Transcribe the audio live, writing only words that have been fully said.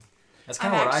That's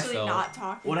kind of what I felt. I'm actually not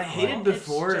talking. What I hated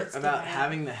before about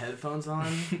having having the headphones on...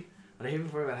 What I hated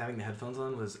before about having the headphones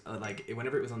on was,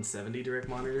 whenever it was on 70 direct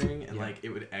monitoring and, it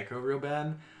would echo real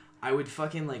bad, I would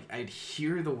fucking, I'd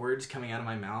hear the words coming out of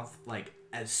my mouth,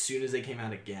 as soon as they came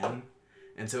out again.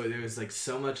 And so there was,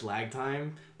 so much lag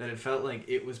time that it felt like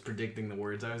it was predicting the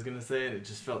words I was going to say, and it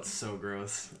just felt so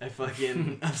gross.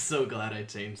 I'm so glad I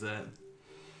changed that.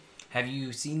 Have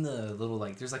you seen the little,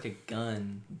 there's, a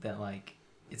gun that,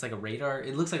 it's like a radar.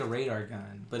 It looks like a radar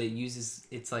gun, but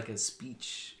it's like a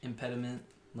speech impediment.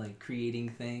 Creating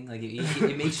thing,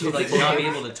 it makes you not be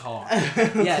able to talk.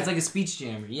 Yeah, it's like a speech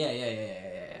jammer.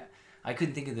 Yeah. I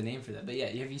couldn't think of the name for that, but yeah,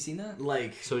 have you seen that?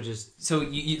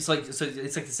 It's like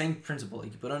the same principle.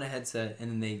 You put on a headset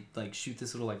and then they shoot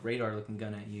this little radar looking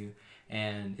gun at you,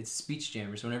 and it's a speech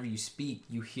jammer. So whenever you speak,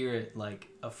 you hear it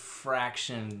a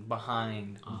fraction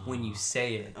behind when you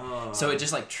say it. So it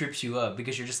just trips you up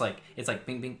because you're just it's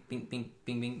bing bing bing bing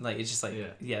bing bing. It's just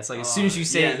it's as soon as you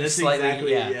say it, that's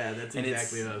slightly that's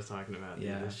exactly what I was talking about. Dude.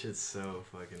 Yeah, this shit's so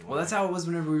fucking wild. Well, that's how it was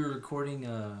whenever we were recording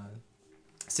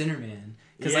Sinnerman.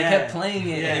 Because I kept playing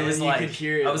it and it was you could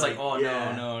hear it, I was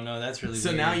no, that's really so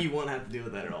weird. Now you won't have to deal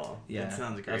with that at all. Yeah, that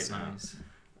sounds great. That's now. Nice.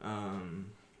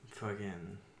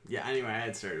 Yeah, anyway, I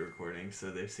had started recording, so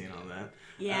they've seen all that.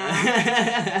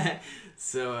 Yeah.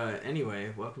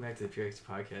 Anyway, welcome back to the PRX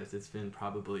podcast. It's been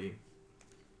probably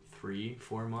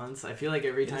 3-4 months. I feel like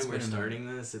every time we're starting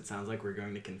this, it sounds like we're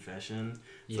going to confession.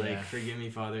 It's forgive me,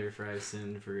 Father, for I've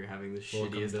sinned for having the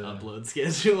shittiest upload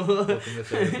schedule. Welcome to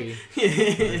therapy.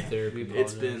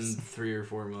 It's been 3 or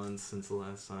 4 months since the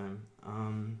last time.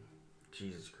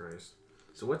 Jesus Christ.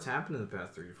 So what's happened in the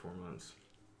past 3 to 4 months?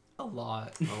 A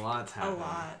lot. A lot's happened.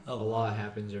 A lot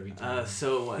happens every time.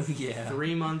 So what?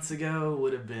 3 months ago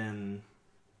would have been...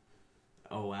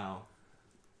 Oh, wow.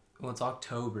 Well, it's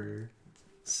October,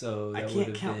 so that I would can't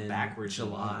have count been backwards.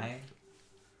 July.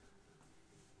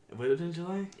 It would have been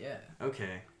July? Yeah.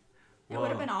 Okay. It would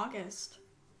have been August.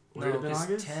 Would it have been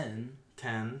August?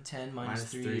 10 minus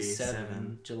 3 is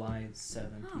 7. July is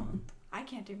 7th month. I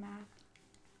can't do math.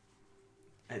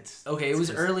 It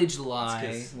was early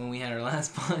July when we had our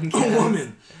last podcast. Oh,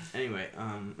 woman! Anyway,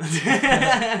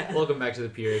 Welcome back to the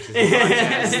PRX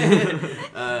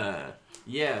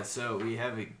podcast. So we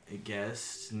have a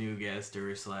new guest or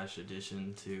 /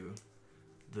 addition to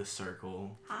the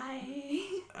circle. Hi.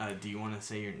 Do you want to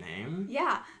say your name?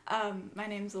 Yeah. My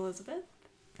name's Elizabeth.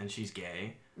 And she's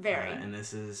gay. Very. And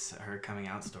this is her coming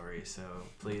out story, so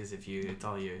please, it's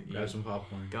all you. Grab some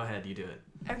popcorn. Go ahead, you do it.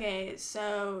 Okay,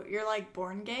 so you're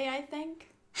born gay, I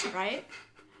think, right?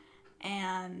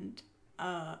 And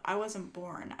I wasn't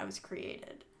born, I was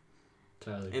created.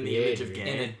 Tyler, in the image of gay.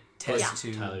 In a test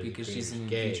tube, because she's in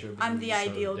the future. I'm the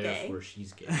ideal gay. Therefore,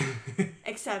 she's gay.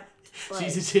 Except,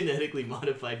 she's a genetically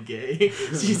modified gay.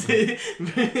 She's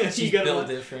built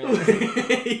different.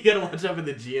 You gotta watch out for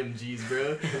the GMGs,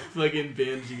 bro. Fucking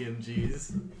ban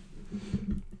GMGs.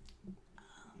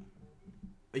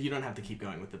 You don't have to keep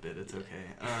going with the bit. It's okay.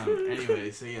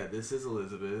 Anyway, so yeah, this is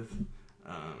Elizabeth.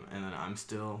 And then I'm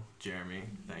still Jeremy,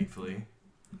 thankfully.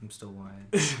 I'm still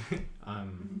Wyatt.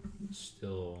 I'm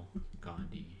still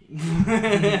Gandhi.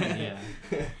 Yeah.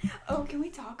 Oh, can we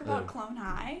talk about Clone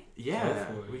High?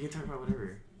 Yeah, we can talk about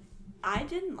whatever. I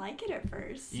didn't like it at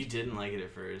first. You didn't like it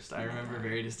at first. I remember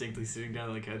very distinctly sitting down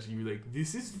on the couch and you were like,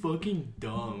 this is fucking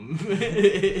dumb.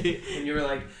 And you were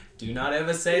like, do not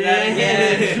ever say that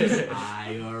again.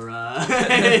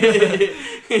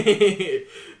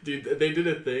 Dude, they did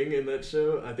a thing in that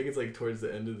show. I think it's towards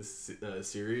the end of the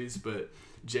series, but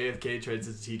JFK tries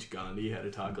to teach Gandhi how to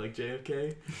talk like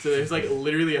JFK. So there's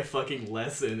literally a fucking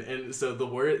lesson. And so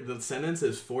the sentence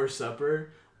is, for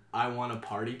supper, I want a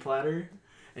party platter.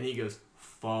 And he goes,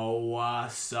 for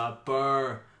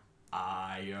supper,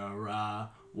 I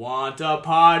want a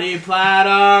party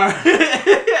platter.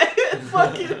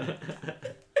 Fucking...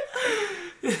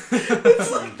 It's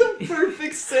the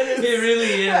perfect sentence. It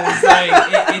really is.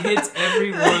 It hits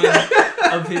every one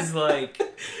of his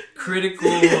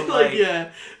critical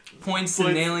points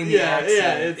to nailing the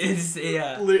accent.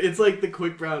 It's like the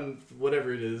quick brown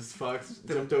whatever it is. Fox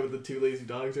jumped over the 2 lazy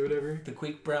dogs or whatever. The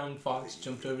quick brown fox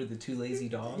jumped over the 2 lazy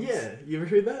dogs? Yeah, you ever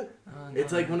heard that? No,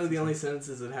 it's one of the only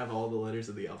sentences that have all the letters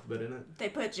of the alphabet in it. They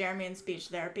put Jeremy in speech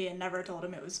therapy and never told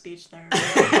him it was speech therapy.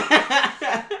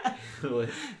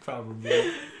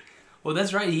 Probably. Well,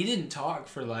 that's right. He didn't talk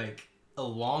for a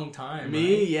long time.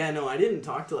 Me? Right? Yeah, no, I didn't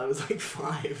talk till I was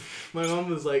 5. My mom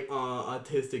was like,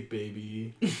 autistic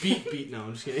baby. Beat. No,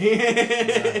 I'm just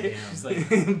kidding. She's like,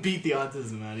 beat the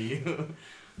autism out of you.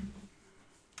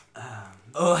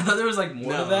 Oh, I thought there was like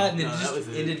more No, of that, and then no, it that just was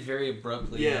it. ended very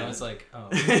abruptly. Yeah. And I was like, oh.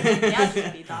 Yeah,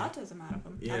 just beat the autism out of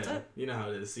him. Yeah, That's it. you know how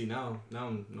it is. See, now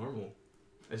I'm normal.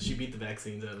 And she beat the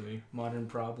vaccines out of me. Modern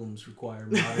problems require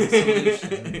modern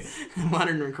solutions.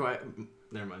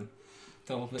 Never mind.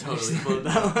 Don't finish. Totally pulled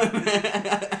that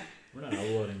one. We're not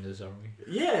uploading this, are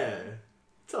we? Yeah,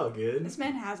 it's all good. This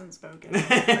man hasn't spoken. Are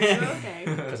you okay?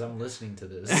 Because I'm listening to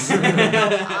this. No,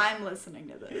 I'm listening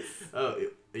to this. Oh,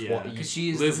 yeah. Because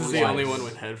she is Liz the is voice. the only one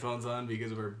with headphones on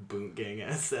because of her boot gang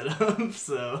ass setup.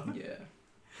 So Yeah.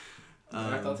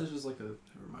 I thought this was like a.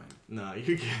 Never mind. no,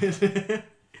 you're good.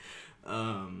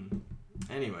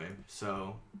 Anyway,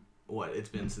 so what? It's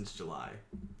been since July.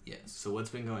 Yes. So what's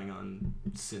been going on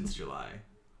since July?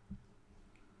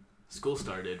 School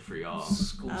started for y'all,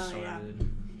 School Oh, yeah.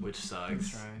 started. which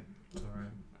sucks. That's right. It's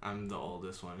alright. I'm the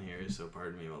oldest one here, so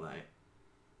pardon me while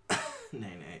I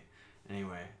nay.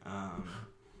 Anyway,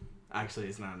 actually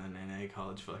it's not a nay.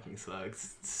 College fucking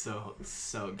sucks. It's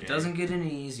so gay. It doesn't get any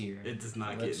easier. It does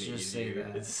not Let's get any just say easier.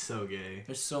 that. It's so gay.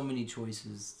 There's so many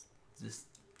choices just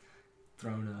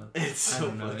thrown up. It's I so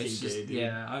don't know. fucking It's just, gay, dude.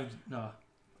 yeah,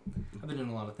 I've been doing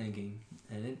a lot of thinking,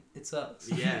 and it sucks.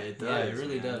 Yeah, it does. Yeah, it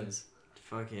really man. does.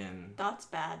 Fucking That's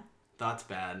bad. thoughts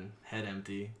bad, head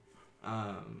empty.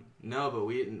 No, but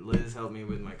Liz helped me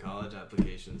with my college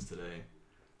applications today,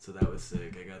 so that was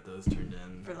sick. I got those turned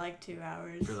in For like 2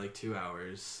 hours. for like 2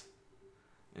 hours,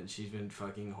 and she's been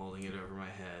fucking holding it over my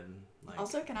head. Like,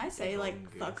 Also, can I say, golden like,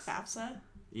 fuck goose. FAFSA?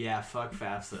 Yeah, fuck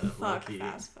FAFSA. Fuck low-key.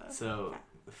 FAFSA. So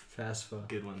Fast fuck.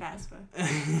 good one. FAFSA.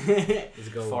 Let's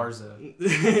go. Farza.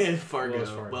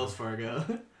 Fargo. Wells Fargo.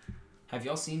 Have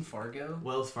y'all seen Fargo?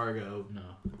 Wells Fargo. No.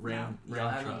 Y'all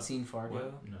haven't seen Fargo?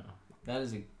 What? No. That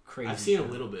is a crazy. I've seen show. a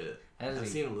little bit. That is I've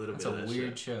seen a little That's bit a of that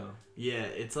weird show. show. Yeah,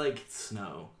 it's like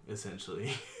snow,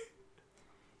 essentially.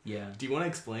 Yeah, Do you want to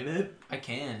explain it? I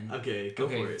can. Okay, go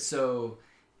for it. So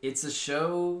it's a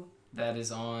show that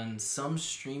is on some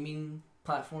streaming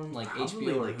platform like Probably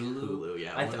HBO or like Hulu.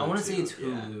 Yeah, I one of want the to say two, it's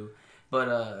Hulu,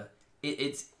 but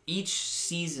it's each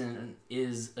season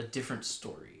is a different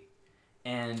story,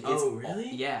 and it's Oh, really?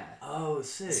 yeah. Oh,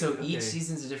 sick. So okay. each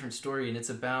season's a different story, and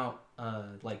it's about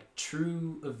like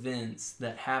true events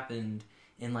that happened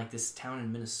in like this town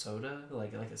in Minnesota,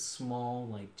 like a small,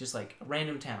 like just like a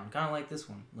random town, kind of like this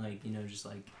one, like just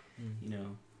like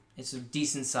it's a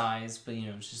decent size, but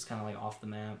it's just kind of like off the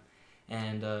map,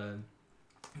 and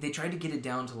they tried to get it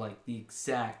down to like the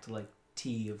exact like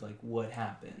T of like what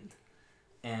happened,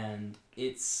 and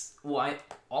it's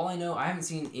all I know, I haven't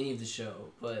seen any of the show,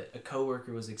 but a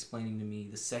coworker was explaining to me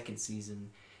the second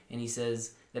season, and he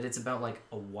says that it's about like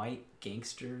a white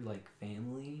gangster like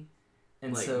family.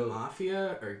 And like so,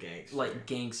 mafia or gangster? like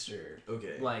gangster,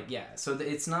 Okay. like yeah. So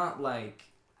it's not like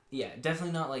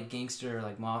definitely not like gangster or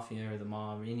like mafia or the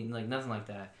mob or anything, like nothing like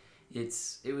that. It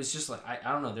was just like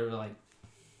I don't know. They were like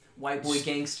white boy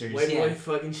gangsters, White boy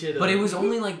fucking shit up. But it was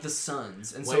only like the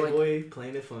sons, and White so like boy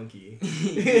playing it funky.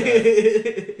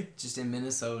 just in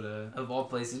Minnesota of all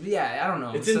places. But yeah, I don't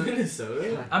know. It's So- in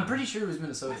Minnesota? I'm pretty sure it was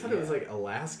Minnesota. I thought it was like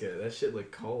Alaska. That shit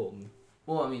looked cold.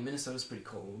 Well, I mean, Minnesota's pretty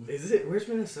cold. Is it? Where's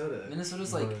Minnesota?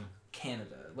 Minnesota's like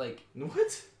Canada. Like,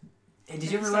 What? hey,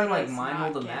 did you ever learn like Minnesota's Mime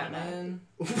not the Map Canada. Man?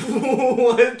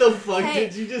 What the fuck Hey,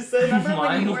 did you just say? Remember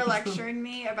when you Mine- were lecturing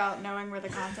me about knowing where the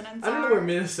continents I don't are? know where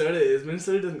Minnesota is.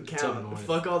 Minnesota doesn't It's up count. north.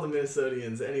 Fuck all the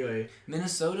Minnesotians. Anyway,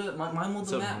 Minnesota, Mime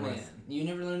It's the up Map north. Man. You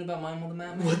never learned about Mime the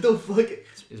Map Man? what the fuck?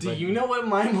 It's Do by- you know what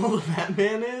my mole that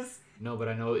man is? No, but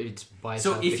I know it's by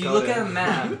So South if you Dakota. look at a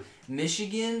map,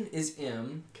 Michigan is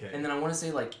M, Okay. and then I want to say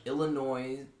like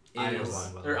Illinois is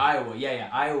Iowa. or Iowa. Yeah,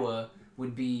 Iowa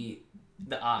would be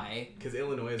the I. Because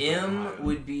Illinois is M Ohio.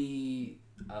 would be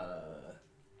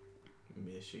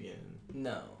Michigan.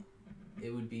 no,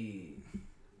 it would be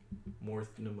North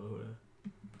Dakota.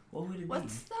 what would it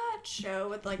What's be? that show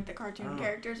with like the cartoon Oh.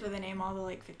 characters where they name all the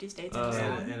like 50 states in a Uh,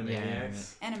 song?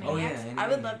 Animaniacs. Animaniacs. Oh, yeah, I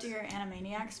would love Animaniacs. to hear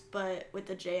Animaniacs, but with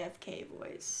the JFK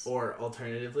voice. Or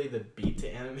alternatively, the beat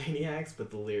to Animaniacs,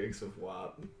 but the lyrics of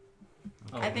WAP.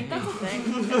 Oh, I think man. that's a thing.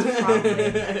 It's probably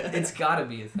a thing. It's gotta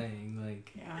be a thing.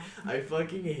 Like Yeah. I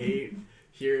fucking hate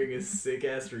hearing a sick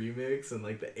ass remix and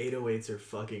like the 808s are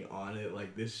fucking on it.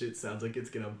 Like this shit sounds like it's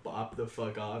gonna bop the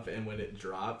fuck off, and when it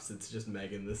drops, it's just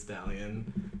Megan Thee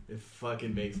Stallion. It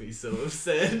fucking makes me so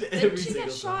upset. Did she get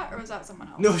shot or was that someone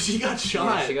else? No, she got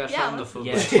shot. Yeah, she got Yeah, shot in the let's- foot.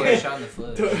 yeah, she got shot in the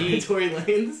foot. Tory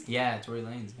Lanez. Yeah, Tory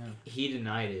Lanez. Yeah. He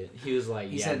denied it. He was like,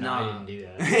 He "Yeah, said, no, nah." I didn't do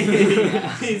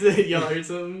that." He said, "Y'all heard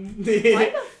something?"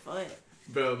 Why the foot?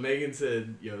 Bro, Megan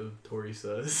said, "Yo, Tory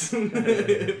sus."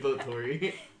 Vote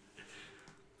Tory.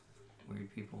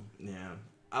 Weird people. Yeah.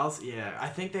 I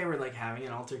think they were like having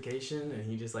an altercation, and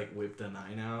he just like whipped a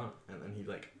 9 out, and then he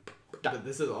like. But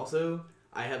this is also.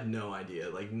 I have no idea,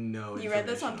 like no. You read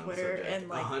this on Twitter and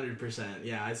like 100%.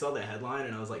 Yeah, I saw the headline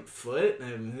and I was like, foot,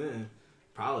 and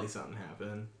probably something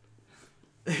happened.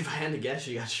 If I had to guess,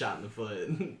 she got shot in the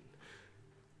foot.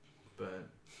 But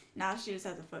now she just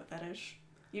has a foot fetish.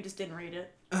 You just didn't read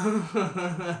it.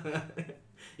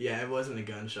 yeah, it wasn't a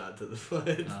gunshot to the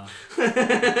foot.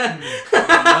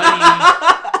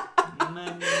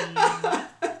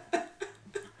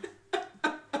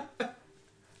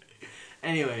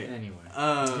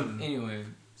 Anyway.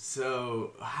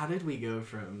 So how did we go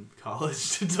from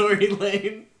college to Tory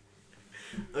Lane?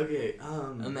 Okay.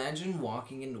 Imagine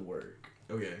walking into work.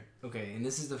 Okay. Okay, and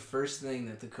this is the first thing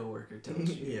that the coworker tells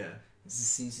you. Yeah. This is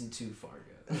season 2 Fargo.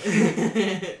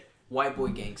 White boy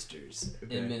gangsters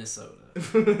in Minnesota.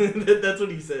 That's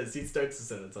what he says. He starts the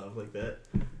sentence off like that.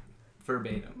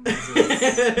 Verbatim. This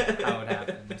is how it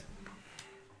happened.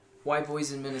 White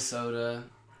boys in Minnesota.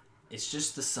 It's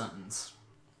just the Suns.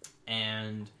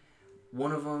 And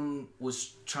one of them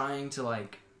was trying to,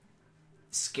 like,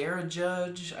 scare a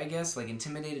judge, I guess. Like,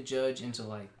 intimidate a judge into,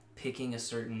 like, picking a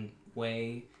certain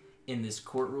way in this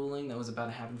court ruling that was about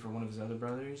to happen for one of his other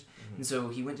brothers. Mm-hmm. And so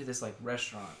he went to this, like,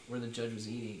 restaurant where the judge was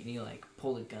eating, and he, like,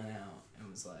 pulled a gun out and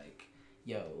was like,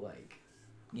 yo, like,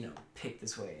 you know, pick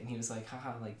this way. And he was like,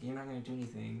 haha, like, you're not going to do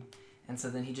anything. And so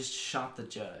then he just shot the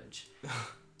judge.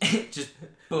 Just,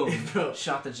 boom,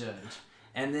 shot the judge.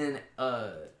 And then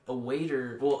a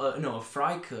waiter, a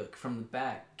fry cook from the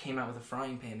back came out with a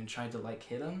frying pan and tried to, like,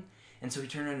 hit him. And so he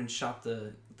turned around and shot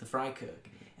the fry cook.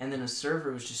 And then a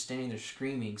server was just standing there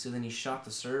screaming. So then he shot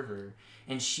the server.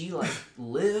 And she, like,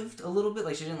 lived a little bit.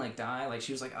 Like, she didn't, like, die. Like,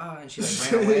 she was like, ah, and she,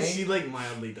 like, ran away. She, like,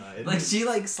 mildly died. Like, she,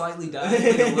 like, slightly died,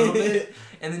 like, a little bit.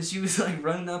 And then she was, like,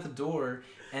 running out the door.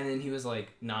 And then he was like,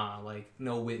 nah, like,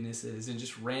 no witnesses. And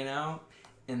just ran out.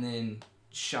 And then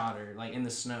shot her, like, in the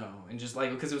snow. And just,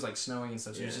 like, because it was, like, snowing and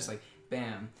stuff. So it was just, like,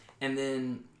 bam. And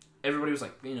then everybody was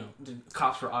like, you know, the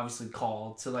cops were obviously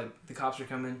called. So, like, the cops are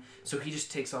coming. So he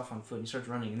just takes off on foot and he starts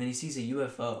running. And then he sees a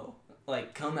UFO,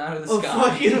 like, come out of the sky. Oh,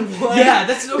 fucking what? Yeah,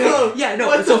 that's okay. No, yeah,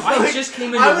 no. So I just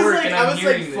came into work like, and I'm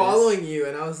hearing this. I was, like, following you,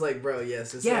 and I was like, bro,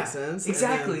 yes, this makes sense.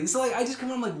 Exactly. Then... So, like, I just come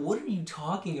on, I'm like, what are you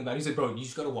talking about? He's like, bro, you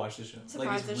just gotta watch this show.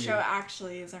 Surprised like, the show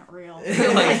actually isn't real.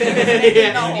 Like,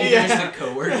 he's just a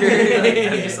coworker. Like,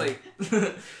 I'm just like,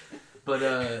 but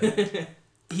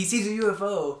he sees a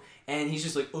UFO and he's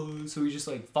just like, oh, so he just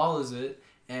like follows it.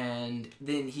 And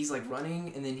then he's, like,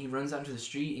 running, and then he runs out into the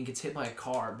street and gets hit by a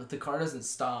car, but the car doesn't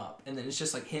stop. And then it's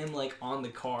just, like, him, like, on the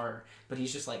car, but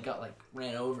he's just, like, got, like,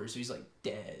 ran over, so he's, like,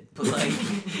 dead. But, like,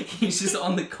 he's just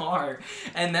on the car.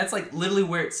 And that's, like, literally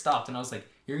where it stopped. And I was like,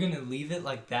 you're gonna leave it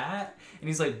like that? And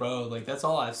he's like, bro, like, that's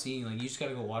all I've seen. Like, you just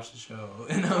gotta go watch the show.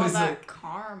 And I was like...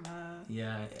 karma.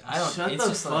 Yeah. I don't... Shut it's the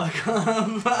just fuck like,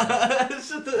 up.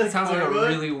 Shut the it sounds like a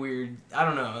really weird... I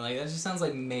don't know. Like, that just sounds,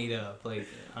 like, made up. Like...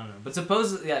 I don't know, but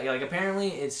supposedly, yeah, like apparently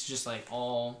it's just like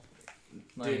all.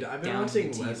 Like, dude, I've been down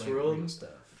watching to the teeth, Westworld. like, real stuff.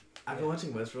 I've been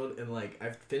watching Westworld, and like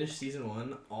I've finished season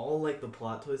 1. All like the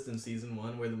plot twists in season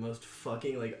 1 were the most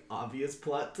fucking like obvious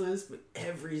plot twists, but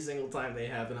every single time they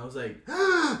happen, I was like,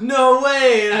 no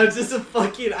way! And I was just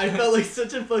I felt like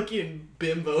such a fucking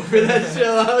bimbo for that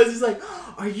show. I was just like,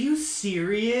 are you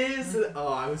serious?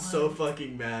 Oh, I was so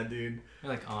fucking mad, dude.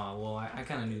 You're like, oh, well, I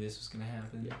kind of knew this was gonna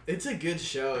happen. It's a good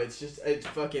show. It's just, it's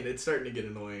starting to get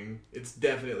annoying. It's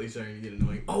definitely starting to get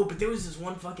annoying. Oh, but there was this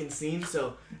one fucking scene.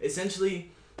 So, essentially,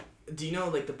 do you know,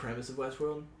 like, the premise of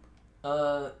Westworld?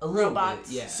 A little robots.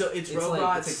 bit, yeah. So it's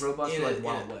robots. It's like robots for like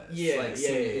Wild West. Yeah, like,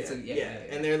 yeah.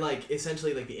 And they're like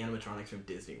essentially like the animatronics from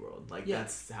Disney World. Like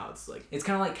that's how it's like. It's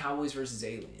kind of like Cowboys versus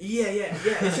Aliens. Yeah.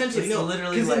 Essentially, it's no.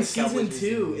 Literally like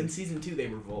in season 2 they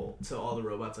revolt. So all the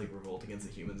robots like revolt against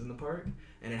the humans in the park,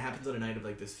 and it happens on a night of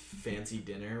like this fancy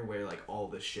dinner where like all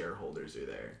the shareholders are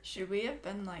there. Should we have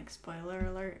been like spoiler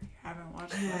alert if you haven't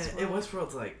watched Westworld?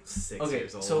 Westworld's like 6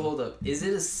 years old. So hold up, is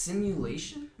it a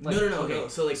simulation? Like, no. Okay. No.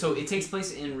 So it takes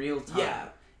place in real time. Yeah.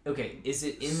 Okay, is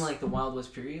it in like the Wild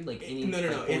West period? Like any? No.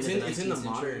 Like, It's in the century?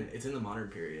 modern. It's in the modern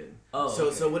period. Oh.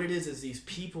 So what it is these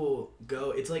people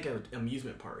go. It's like an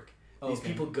amusement park. These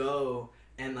people go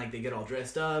and like they get all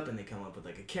dressed up and they come up with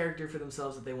like a character for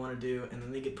themselves that they want to do, and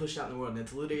then they get pushed out in the world. And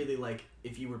it's literally like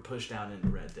if you were pushed out into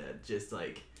Red Dead, just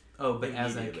like. Oh, but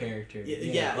as that character.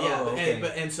 Yeah.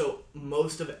 And so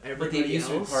most of everybody but the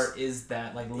amusement else, part is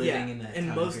that like living in that. And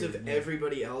time most period, of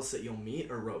everybody else that you'll meet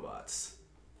are robots.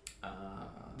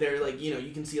 They're like, you know,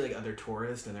 you can see like other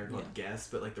tourists and they're called guests,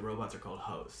 but like the robots are called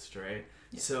hosts, right?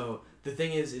 Yeah. So the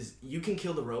thing is you can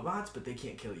kill the robots, but they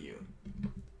can't kill you.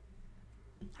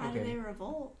 How do they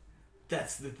revolt?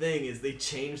 That's the thing, is they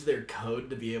changed their code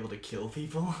to be able to kill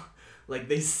people. Like,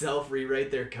 they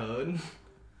self-rewrite their code.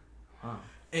 Wow.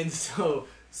 And so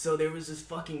there was this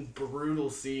fucking brutal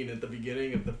scene at the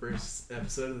beginning of the first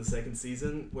episode of the second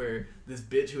season where this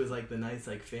bitch who was, like, the nice,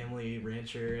 like, family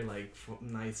rancher, like,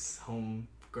 nice home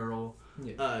girl,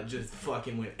 just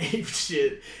fucking went ape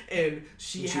shit. And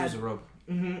she was a robot.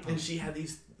 And she had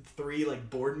these 3, like,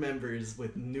 board members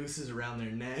with nooses around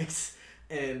their necks,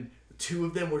 and 2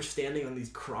 of them were standing on these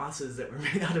crosses that were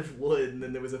made out of wood, and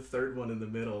then there was a 3rd one in the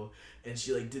middle, and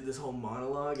she, like, did this whole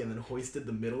monologue and then hoisted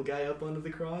the middle guy up onto the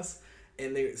cross.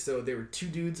 And there were 2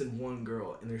 dudes and 1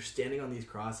 girl, and they're standing on these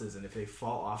crosses, and if they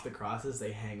fall off the crosses,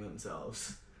 they hang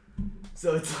themselves.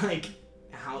 So it's like,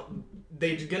 how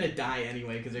they're gonna die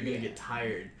anyway because they're gonna get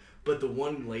tired. But the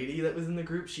one lady that was in the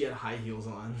group, she had high heels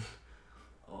on.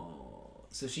 Oh,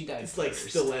 so she died. It's first. like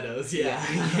stilettos,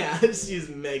 yeah. She's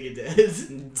mega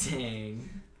dead. Dang.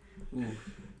 Ooh.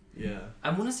 Yeah.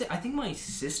 I want to say, I think my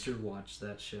sister watched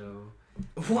that show.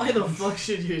 Why the fuck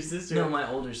should your sister? No, my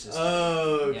older sister.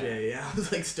 Oh, okay, yeah. I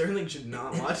was like, Sterling should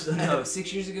not watch that. No,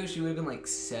 6 years ago she would have been like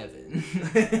 7.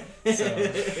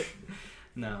 So,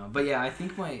 no, but yeah, I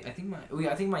think my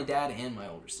dad and my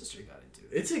older sister got into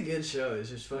it. It's a good show. It's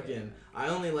just fucking. Yeah. I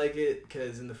only like it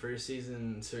because in the first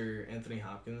season, Sir Anthony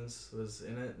Hopkins was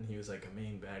in it, and he was like a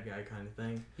main bad guy kind of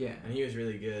thing. Yeah, and he was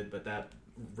really good. But that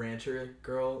rancher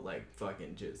girl, like,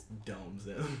 fucking just domes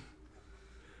him.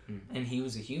 And he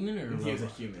was a human, or he was a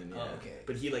human, yeah. Oh, okay.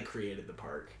 But he, like, created the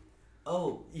park.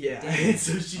 Oh, yeah.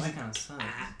 So she's that kind of son.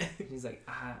 He's like,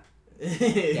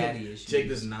 daddy issues. Jake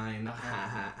does 9.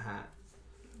 Ha.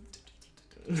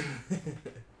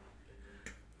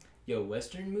 Yo,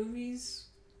 Western movies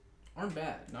aren't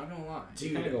bad. Not gonna lie.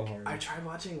 Dude, kind of go hard. I tried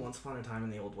watching Once Upon a Time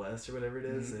in the Old West or whatever it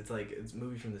is. It's like, it's a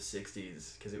movie from the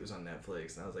 60s because it was on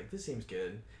Netflix, and I was like, this seems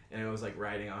good. And it was like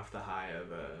riding off the high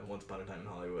of Once Upon a Time in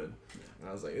Hollywood. Yeah. And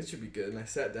I was like, this should be good. And I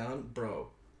sat down, bro,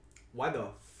 why the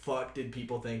fuck did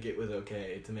people think it was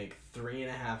okay to make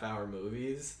 3.5-hour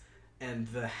movies, and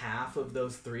the half of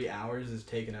those 3 hours is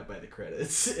taken up by the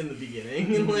credits in the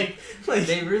beginning? like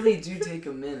they really do take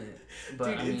a minute. But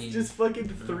dude, I it's mean, just fucking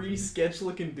 3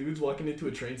 sketch-looking dudes walking into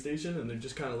a train station, and they're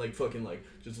just kind of like fucking like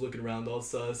just looking around all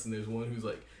sus. And there's one who's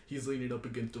like, he's leaning up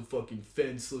against a fucking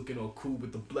fence, looking all cool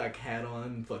with the black hat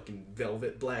on, fucking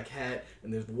velvet black hat,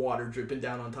 and there's water dripping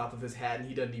down on top of his hat, and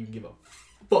he doesn't even give a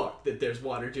fuck that there's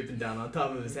water dripping down on top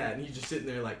of his hat, and he's just sitting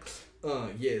there like,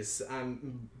 yes,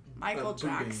 I'm Michael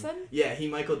Jackson? Yeah, he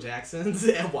Michael Jackson's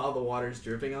while the water's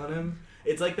dripping on him.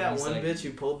 It's like that one like, bitch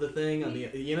who pulled the thing on the,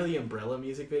 you know, the Umbrella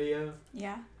music video?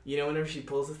 Yeah. You know, whenever she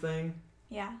pulls the thing?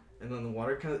 Yeah. And then the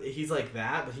water comes, he's like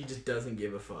that, but he just doesn't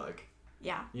give a fuck.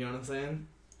 Yeah. You know what I'm saying?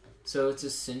 So it's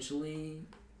essentially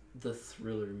the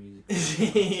Thriller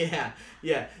music.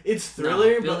 yeah. It's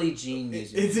Thriller, but Billie Jean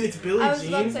music. It's Billie Jean. I was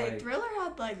about to say, Thriller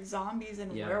had like zombies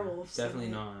and werewolves. Definitely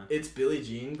not. It's Billie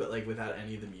Jean, but like without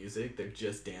any of the music. They're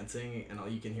just dancing, and all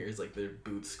you can hear is like their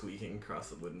boots squeaking across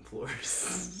the wooden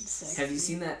floors. Have you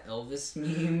seen that Elvis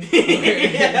meme?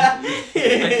 Yeah.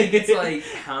 I think it's like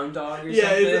Hound Dog or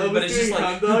something. It's but it's just like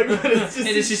Hound Dog, but it's just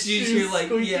and it's just you like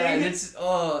squeaking. and it's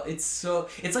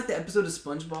it's like the episode of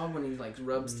SpongeBob when he like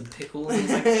rubs the pickle and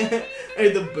he's like or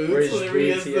the boots whenever he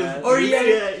has the or yeah.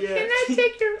 Can I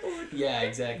take your order? Yeah,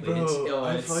 exactly. Bro, it's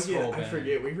so bad. I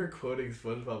forget. We were quoting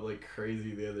SpongeBob like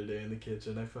crazy the other day in the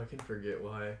kitchen. I fucking forget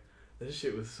why. This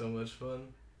shit was so much fun.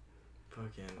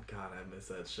 Fucking God, I miss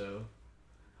that show.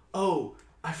 Oh,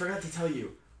 I forgot to tell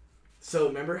you. So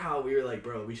remember how we were like,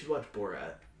 bro, we should watch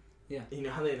Borat? Yeah. You know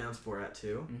how they announced Borat 2?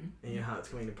 Mm-hmm. And you know how it's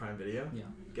coming to Prime Video? Yeah.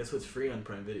 Guess what's free on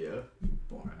Prime Video?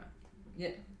 Borat.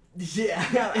 Yeah. Yeah.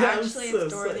 No, actually, so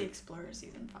it's Dora sick. the Explorer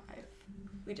season 5.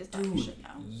 We just thought you should know.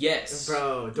 Yes.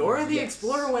 Bro, Dora the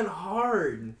Explorer went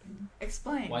hard.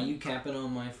 Explain. Why you capping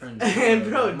on my friend? And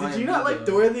bro, My did you not amigo. like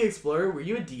Dora the Explorer? Were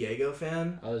you a Diego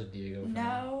fan? I was a Diego fan.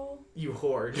 No. You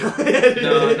whore.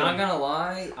 No, not gonna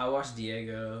lie, I watched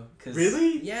Diego. Cause,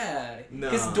 Really? Yeah. No.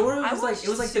 Because Dora I was like, watched it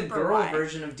was like the Super girl Why.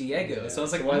 version of Diego. Yeah. So I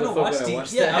was like, So why I'm the gonna fuck watch would I Diego.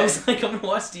 watch Yeah, that? I was like, I'm gonna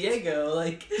watch Diego.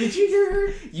 Like, Did you hear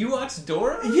her? you watched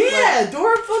Dora? Yeah,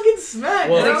 Dora fucking smacked.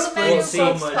 Well, That Girls explains Man so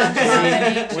Who much.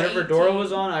 Fucks SpongeBob. Whenever Dora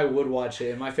was on, I would watch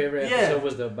it. And my favorite Yeah. episode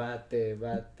was the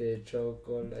Bate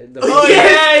Chocolate. Oh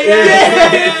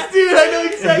yeah, dude, I know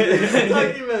exactly what you're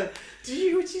talking about. Did you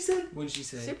hear what she said? What'd she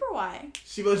say? Super Y.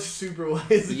 She was super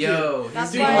wise. Yo,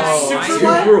 That's Dude, why I Super like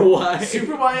Why? Super Y.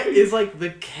 Super Y is like the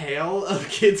Kale of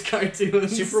kids'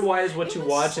 cartoons. Super Y is what It you was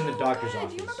watch so in the doctor's good.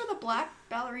 office. Do you remember the black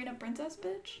ballerina princess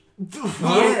bitch?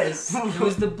 Yes, it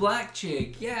was the black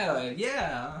chick.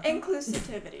 Yeah.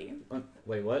 Inclusivity.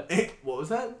 Wait, what? What was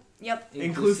that? Yep.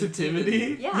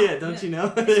 Inclusivity? Yeah. Don't you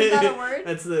know? Isn't that a word?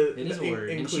 That's the... It is a word.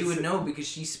 And she inclusive- would know because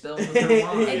she spelled with her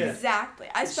mind. Yeah. Exactly.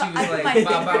 I She put was like, my "Ba,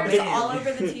 ba, fingers bam." all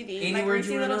over the TV, Any my word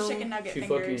greasy you little know? chicken nugget She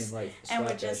fingers, fucking like and would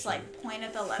slapped that just shit. like point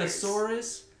at the letters.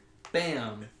 Thesaurus,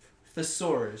 bam.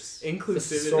 Thesaurus.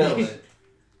 Inclusivity. Spell it.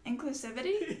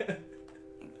 Inclusivity? Yeah.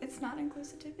 It's not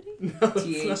inclusivity. No, it's not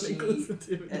T-H-E-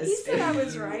 inclusivity. He said I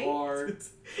was right.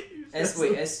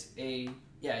 S-A,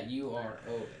 yeah,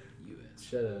 U-R-O-U-S.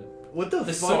 Shut up. What the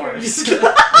Thesaurus.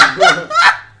 fuck?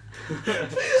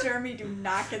 Jeremy, do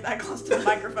not get that close to the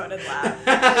microphone and laugh.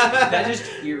 That just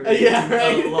irritated Yeah,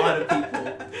 right. a lot of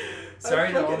people.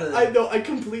 Sorry to all the... I know, I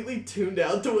completely tuned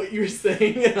out to what you were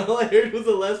saying, and all I heard was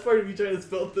the last part of you trying to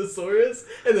spell thesaurus,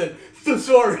 and then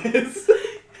thesaurus.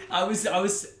 I was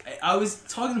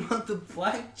talking about the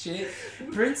black chick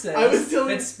princess I was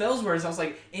telling- that spells words. I was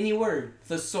like, any word,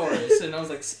 thesaurus, and I was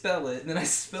like, spell it. And then I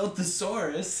spelled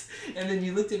thesaurus, and then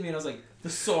you looked at me and I was like,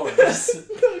 thesaurus.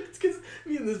 No, it's because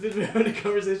me and this bitch were having a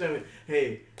conversation. I went,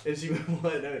 hey, and she went,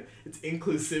 what? And I went, it's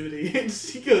inclusivity, and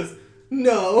she goes,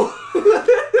 no.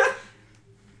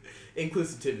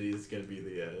 Inclusivity is gonna be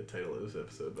the title of this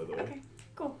episode, by the way. Okay,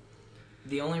 cool.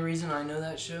 The only reason I know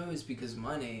that show is because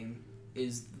my name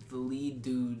is the lead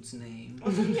dude's name.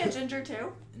 Wasn't he a ginger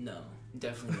too? No,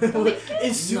 definitely not. Wait,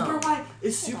 is Super No. Why?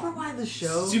 Is Super Why the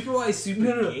show? Super Why Super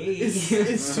No. Gay.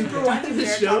 Is Super Why Don't the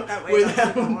dare show talk that way where about that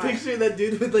Super one Why. picture of that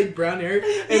dude with like brown hair and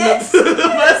Yes! the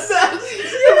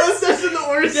mustache and the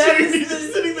orange That shirt, is and he's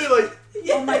just sitting there like.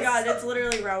 Oh my god, it's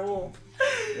literally Raul.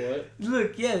 What?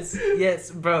 Look, yes,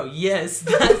 bro, yes.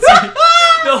 That's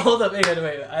no, hold up, hang on,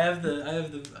 wait. I have the.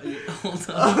 Hold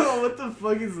on. Oh, what the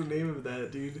fuck is the name of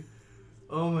that, dude?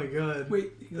 Oh my god.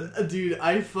 Wait. Dude,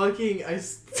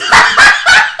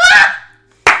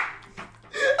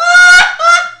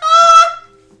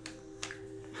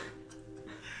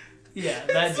 Yeah, that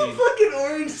That's a dude. fucking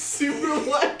orange super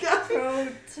white guy.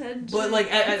 But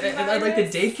like at like the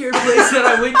daycare place that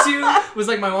I went to was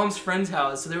like my mom's friend's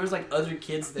house, so there was like other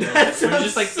kids there. That We were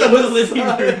just like sounds in the so living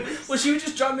room. sus. Well, she would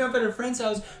just drop me off at her friend's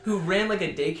house, who ran like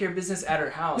a daycare business at her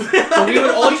house. But we would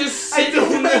all just I sit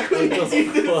don't in like the. when you What the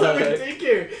do this over fuck?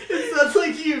 daycare. It sounds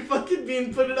like you fucking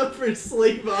being put up for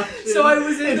slave auction. So I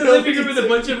was in and the living nobody room with a took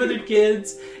bunch of you. other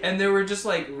kids, and there were just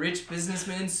like rich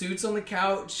businessmen suits on the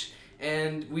couch,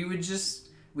 and we would just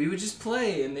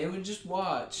play, and they would just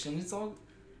watch, and it's all.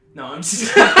 No, I'm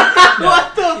just.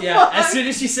 What the Yeah, fuck? as soon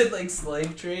as she said like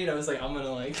slave trade, I was like, I'm gonna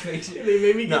like make sure. They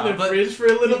made me get No, in the but- fridge for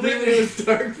a little bit, and we- it was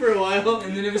dark for a while.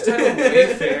 And then it was titled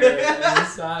Wayfair on the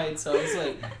side, so I was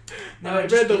like, No, I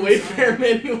just read the get Wayfair inside.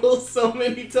 manual so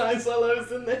many times while I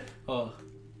was in there. Oh.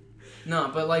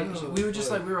 No, but like Oh, we were just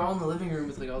fuck. like we were all in the living room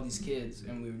with like all these kids,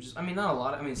 and we were just not a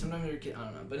lot. I mean, sometimes there were kids. I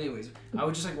don't know, but anyways, I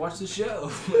would just like watch the show,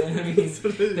 and I mean,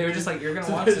 they were just like, "You're gonna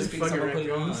So watch they're this just because I'm gonna fucking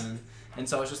put it raccoons. on," and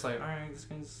so I was just like, "All right, it's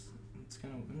kind of."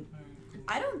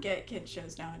 I don't get kid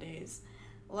shows nowadays.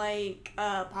 Like,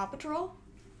 Paw Patrol?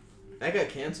 That got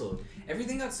canceled.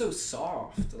 Everything got so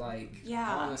soft, like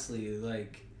Yeah. honestly,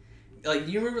 like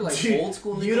you remember like Dude, old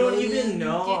school. You don't Nickelodeon? even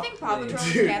know. Do you think Paw Patrol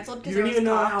was Dude, canceled because you it don't was even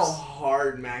know how cops?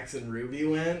 hard Max and Ruby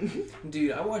went.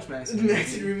 Dude, I watched Max. and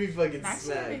Max and Ruby. Ruby fucking Max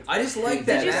and Ruby. smacked. I just like Did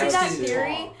that. you see Max that didn't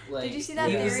theory? talk. Like, Did you see that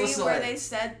he was theory just where like- they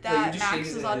said you that just Max shake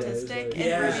was his head. autistic and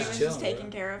Yeah. Ruby was just Chilling, taking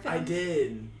bro. care of him? I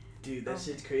did. Dude, that Oh.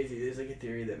 shit's crazy. There's like a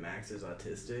theory that Max is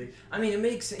autistic. I mean, it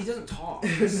makes he doesn't talk.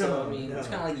 So I mean, it's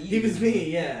kind of like you. He was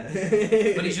me, yeah.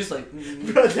 But he's just like.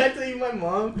 Bro, did I tell you my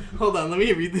mom? Hold on, let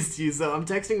me read this to you. So I'm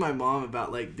texting my mom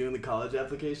about like doing the college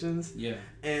applications, Yeah.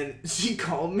 and she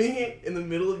called me in the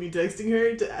middle of me texting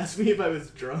her to ask me if I was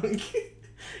drunk,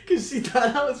 because she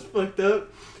thought I was fucked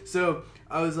up. So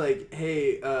I was like,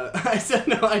 hey, I said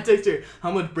no. I texted her,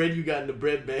 how much bread you got in the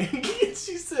bread bank? And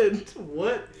she said,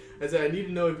 what? I said, I need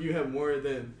to know if you have more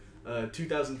than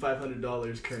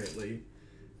 $2,500 currently.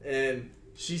 And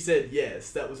she said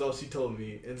yes. That was all she told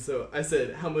me. And so I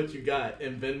said, how much you got?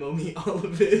 And Venmo me all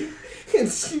of it.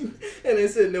 And I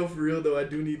said, no, for real though, I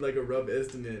do need like a rough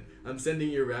estimate. I'm sending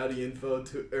your routing info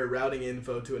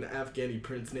to an Afghani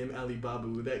prince named Ali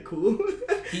Babu. Is that cool?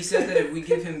 He said that if we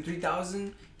give him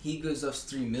 3,000, he gives us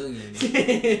 3 million.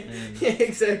 Yeah,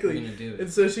 exactly. We're gonna do it.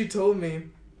 And so she told me,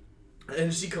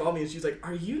 and she called me, and she's like,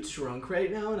 are you drunk right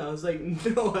now? And I was like,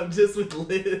 no, I'm just with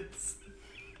Liz.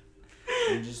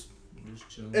 I'm just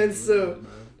chilling. And so,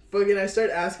 fucking, I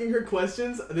started asking her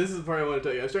questions. This is the part I want to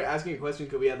tell you. I started asking her questions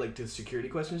because we had, like, security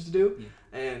questions to do.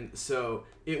 Yeah. And so,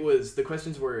 these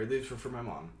were for my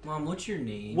mom. Mom, what's your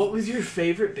name? What was your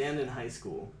favorite band in high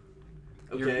school?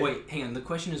 Okay. Wait, hang on. The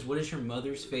question is, what is your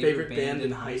mother's Favorite band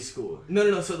in high school?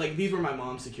 No. So, like, these were my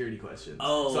mom's security questions.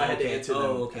 Oh, so I had okay. to answer them.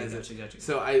 Oh, okay. as a- Gotcha.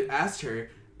 So I asked her,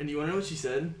 And you want to know what she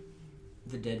said?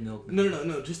 The dead milk.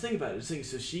 No. Just think about it.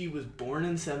 So she was born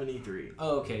in 73.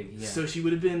 Oh, okay. Yeah. So she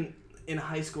would have been in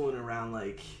high school in around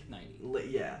 90.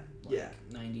 Yeah.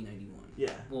 90, 91. Yeah.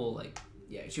 Well,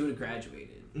 she would have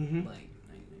graduated. Mm-hmm. 90,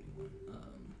 91.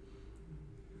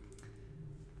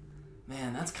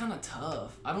 Man, that's kind of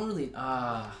tough. I don't really.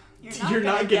 You're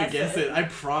not gonna guess it. I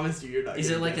promise you're not. Is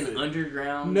gonna it like guess an it.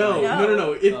 underground?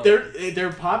 No.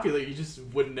 They're popular. You just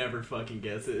would never fucking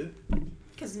guess it.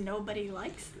 Because nobody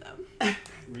likes them.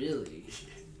 Really?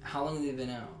 How long have they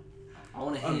been out? I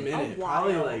want to A hit. minute. A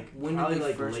Probably while. like When did probably they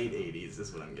like first- late 80s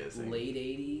is what I'm guessing. Late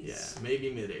 80s? Yeah,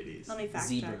 maybe mid 80s. Let me fact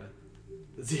Zebra.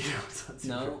 Zebra. It's not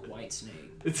Zebra. No, White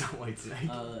Snake. It's not White Snake.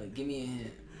 Give me a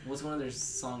hint. What's one of their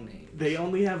song names? They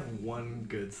only have one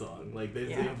good song. Like they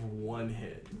Yeah. have one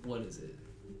hit. What is it?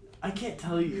 I can't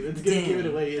tell you. It's gonna give it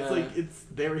away. It's it's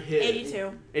their hit.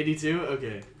 82. 82?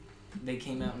 Okay. They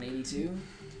came out in 82?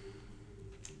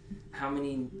 How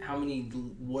many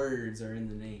words are in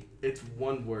the name? It's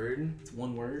one word. It's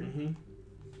one word?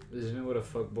 Mm-hmm. Isn't it what a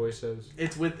fuckboy says?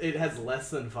 It has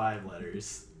less than 5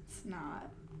 letters. It's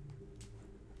not.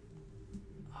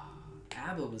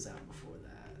 ABBA was out before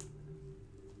that.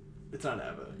 It's not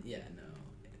ABBA. Yeah, no.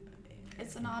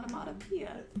 It's an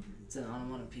onomatopoeia. It's an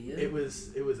onomatopoeia? It was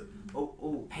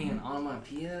Oh, hang on,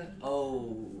 onomatopoeia?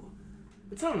 Oh.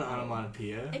 It's not an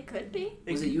onomatopoeia. It could be.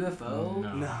 Was it UFO?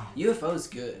 No. UFO's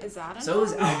good. Is that an So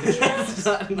is Alcatraz. It's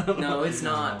not an No, it's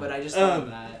not, onomatopoeia. but I just thought of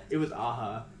that. It was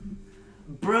Aha.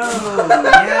 Bro,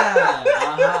 yeah.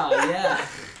 Yeah.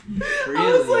 Really?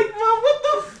 I was like, Mom, what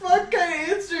the fuck kind of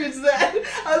answer is that?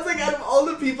 I was like, out of all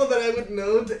the people that I would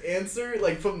know to answer,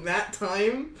 like, from that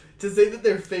time, to say that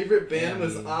their favorite band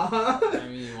was Aha. I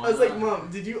mean, why I was like, not?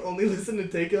 Mom, did you only listen to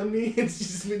Take On Me? And she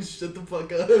just made shut the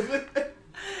fuck up.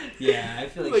 Yeah, I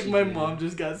feel like Like, she my did. mom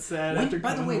just got sad after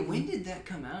By the coming way, home. when did that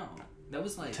come out? That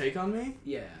was like... Take On Me?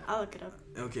 Yeah. I'll look it up.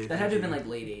 Okay. That had to have been like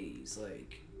late 80s,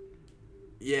 like...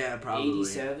 Yeah, probably.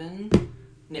 87?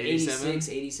 No, 87? 86,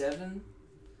 87?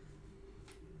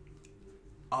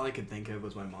 All I could think of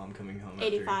was my mom coming home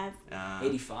 85. after...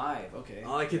 85, okay.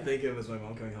 All I could think of was my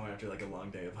mom coming home after like a long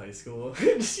day of high school.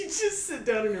 And she'd just sit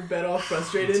down in her bed all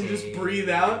frustrated and just breathe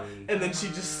out. And then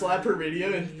she'd just slap her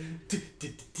radio and...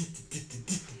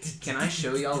 Can I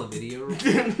show y'all a video?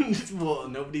 Well,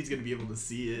 nobody's gonna be able to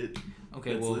see it.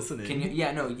 Okay, That's well, listening. can you?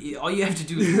 Yeah, no. All you have to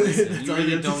do is listen. That's You all you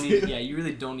really have to don't do. need. Yeah, you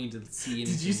really don't need to see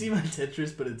anything. Did you see my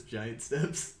Tetris, but it's giant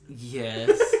steps? Yes.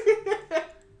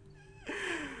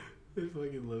 I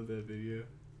fucking love that video.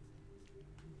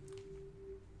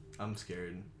 I'm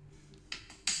scared.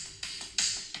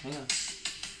 Hang on.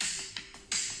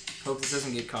 Hope this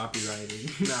doesn't get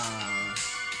copyrighted. Nah.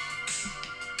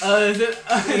 Is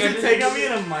it Take On Me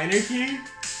in a minor key?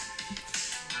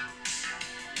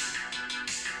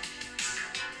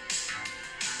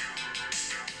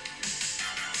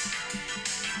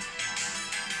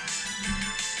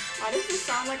 Why does this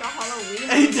sound like a Halloween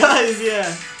It movie? does,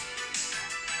 yeah.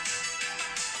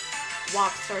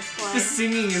 WAP starts The playing.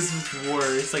 singing is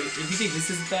worse. Like, if you think this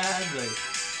is bad, like.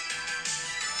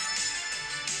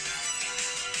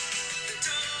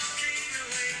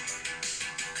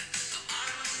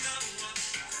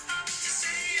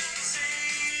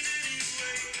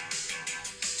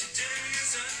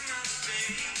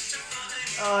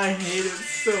 Oh, I hate it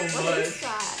so What is much.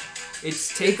 that?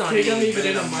 It's Take On Take On Me, Me, but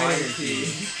in a minor key.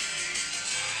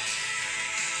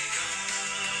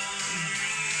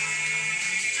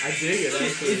 I dig it,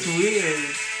 actually. It's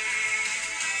weird.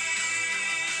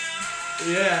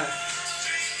 Yeah.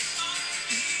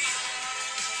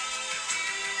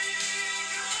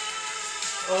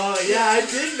 Oh, yeah, I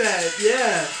did that.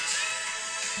 Yeah.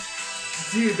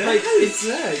 Dude, that Like, kind of it's-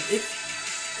 sucks.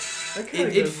 That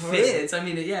kinda It goes hard. fits. I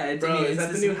mean, yeah. It, Bro, I mean, is it's that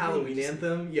the this new thing. Halloween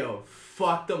anthem? Yo,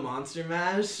 fuck the Monster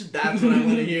Mash. That's what I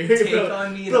want to hear. Take bro.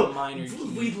 On Me in Bro, a minor key.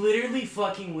 We literally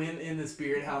fucking went in the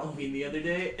Spirit Halloween the other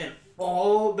day, and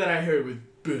all that I heard was...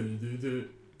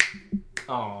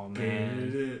 Oh,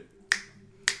 man.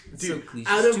 It's so Dude, cliche.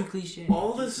 out It's of too cliche.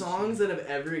 all the songs that have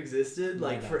ever existed,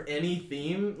 like, Right for any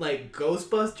theme, like,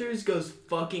 Ghostbusters goes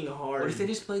fucking hard. What if they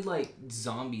just played like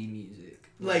zombie music?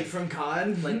 Like, from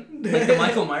COD? like the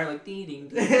Michael Myers, like ding ding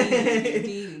ding ding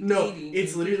ding. No, ding,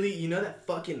 it's ding, literally, you know that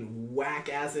fucking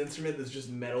whack-ass instrument that's just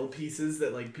metal pieces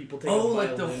that, like, people take Oh, a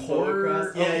like the violin horror.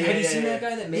 across? Oh, have you seen that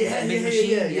guy that made that big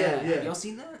machine? Have y'all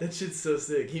seen that? That shit's so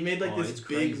sick. He made, like, Oh, this it's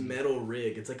big crazy. metal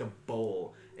rig. It's like a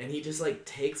bowl. And he just, like,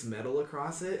 takes metal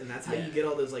across it, and that's how Yeah. you get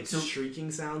all those, like, So-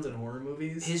 shrieking sounds in horror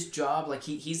movies. His job, like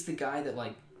he's the guy that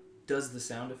like does the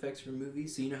sound effects for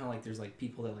movies. So you know how like there's like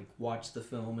people that like watch the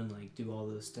film and like do all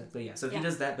those stuff. But yeah, so he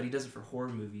does that, but he does it for horror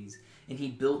movies. And he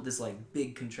built this like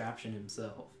big contraption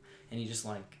himself, and he just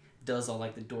like does all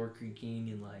like the door creaking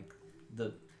and like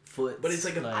the foot. But it's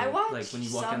like I watched like when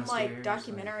you walk down some the stairs,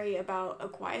 documentary about A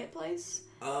Quiet Place.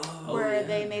 Oh, Where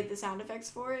they made the sound effects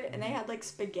for it, and they had like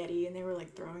spaghetti, and they were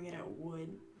like throwing it at wood.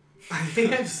 I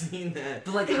think I've seen that.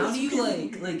 But like, how do you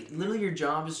like literally your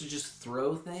job is to just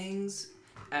throw things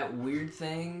at weird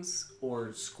things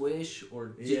or squish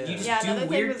or you just do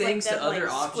weird things to other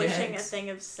objects. Squishing a thing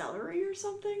of celery or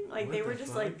something. Like What they the were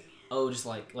just fuck? like just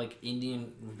like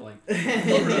Indian like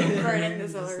burning the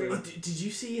celery. Oh, did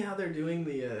you see how they're doing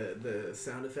the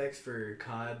sound effects for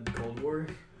COD Cold War?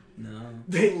 No.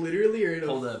 They literally are in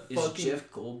Hold a up. Is fucking... Jeff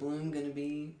Goldblum gonna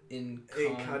be in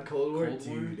COD Cold War? Cold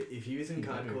War? Dude, if he was in He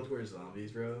COD better. Cold War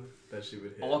Zombies, bro, that shit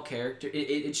would hit. all character?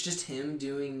 It's just him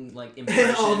doing like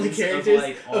impressions all the characters of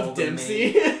like all of the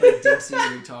Dempsey. main, like Dempsey,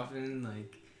 Richtofen,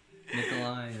 like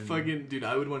Nikolai, and Fucking, dude,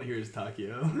 I would want to hear his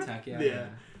Takio. Takia. Yeah.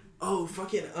 Oh,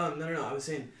 fucking, no, I was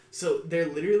saying, so they're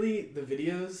literally, the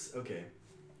videos, okay.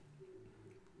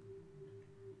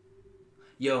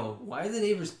 Yo, why are the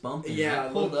neighbors bumping? Yeah, I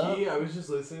pulled up low-key, I was just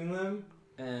listening to them.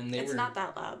 and they It's were not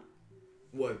that loud.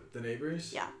 What, the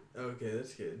neighbors? Yeah. Okay,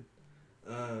 that's good.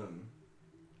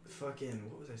 Fucking,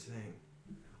 what was I saying?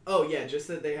 Oh, yeah, just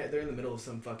that they're in the middle of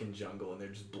some fucking jungle and they're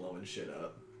just blowing shit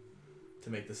up to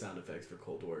make the sound effects for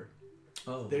Cold War.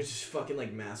 Oh, They're just fucking,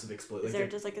 like, massive explosions. Is there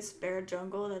just like a spare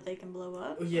jungle that they can blow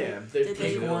up? Yeah, Like, there's did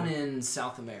big they- one in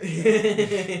South America.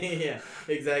 Yeah,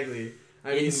 exactly.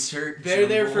 I mean, Insert they're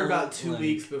there for jungle, about 2 like-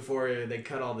 weeks before they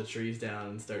cut all the trees down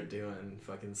and start doing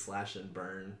fucking slash and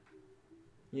burn.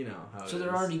 You know how So it they're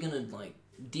is. already gonna like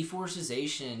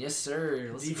deforestation, yes sir.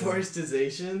 Let's go.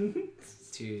 Deforestation?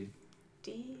 Dude.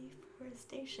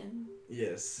 Deforestation.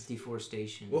 Yes.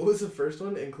 Deforestation. What was the first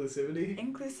one? Inclusivity?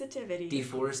 Inclusivity.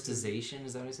 Deforestation,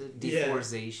 is that what I said? Yeah.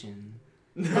 Deforestation.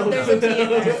 No, there's a T in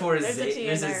there. There's There's a T in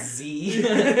There's a there. Z.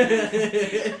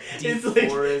 It's like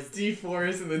Deforest-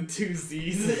 deforest and then 2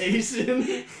 Z's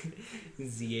Asian.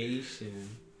 Ziation.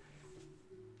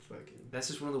 Fucking That's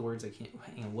just one of the words I can't.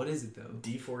 Hang on, what is it though?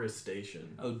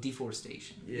 deforestation. Oh,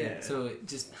 deforestation. Yeah. So it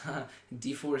just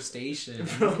deforestation.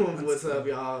 What's up,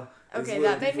 y'all? It's Okay,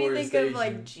 Lil that made me think of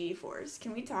like Deforestation. G-Force.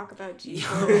 Can we talk about Yo.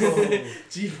 G-Force?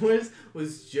 G-Force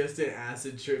was just an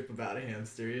acid trip about a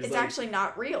hamster. It's like... actually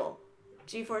not real.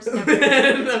 G-Force never.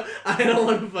 No, I don't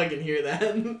want to fucking hear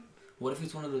that. What if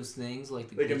it's one of those things like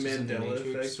the Like a glitches in the Mandela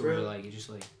Matrix, effect, where bro? like it just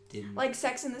like didn't. Like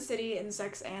Sex in the City and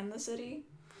Sex and the City.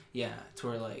 Yeah, to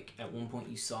where like at one point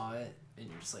you saw it and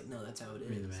you're just like, no, that's how it I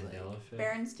mean, the is. Mandela Like, effect.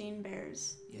 Berenstein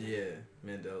Bears. Yeah,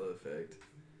 Mandela effect.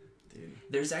 Dude.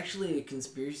 There's actually a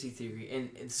conspiracy theory,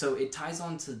 and so it ties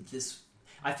on to this.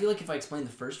 I feel like if I explain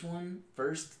the first one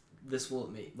first, this will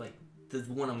make like the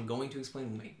one I'm going to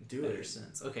explain will make Do better it.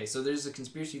 sense. Okay, so there's a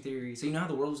conspiracy theory. So you know how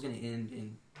the world was going to end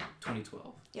in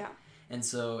 2012. Yeah. And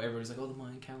so everybody's like, oh, the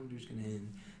Mayan calendar's going to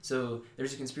end. So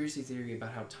there's a conspiracy theory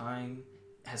about how time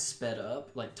has sped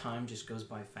up. Like, time just goes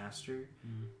by faster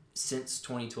since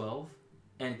 2012.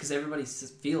 And because everybody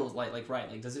feels like, right,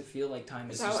 like, does it feel like time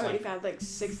is So just, we've like, had like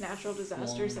 6 natural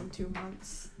disasters long. in 2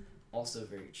 months. also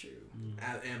very true.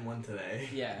 And one today.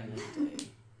 Yeah, and one day.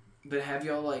 But have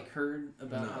y'all, like, heard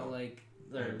about No. how, like,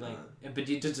 or, I've like, not. but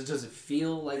does it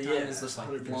feel like time Yeah, has just, like,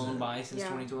 100%. flown by since Yeah.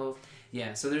 2012?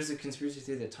 Yeah, so there's a conspiracy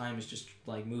theory that time is just,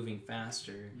 like, moving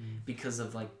faster because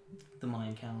of, like, the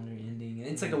Mayan calendar ending. And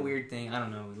it's, like, a weird thing. I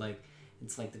don't know. Like,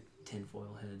 it's, like, the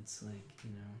tinfoil heads. Like,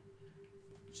 you know.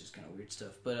 It's just kind of weird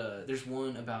stuff. But there's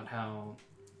one about how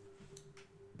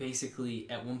basically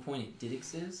at one point it did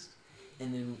exist.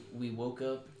 And then we woke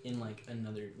up in, like,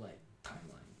 another, like,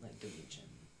 timeline, like, dimension.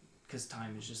 Because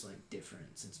time is just, like,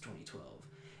 different since 2012.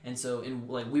 And so,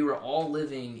 we were all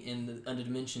living in a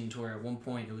dimension to where at one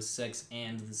point it was Sex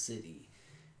and the City.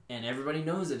 And everybody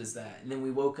knows it as that. And then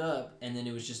we woke up, and then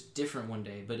it was just different one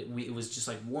day. But it was just,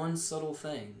 like, one subtle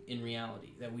thing in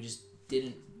reality that we just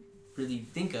didn't really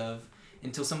think of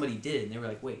until somebody did. And they were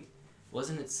like, wait,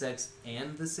 wasn't it Sex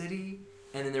and the City?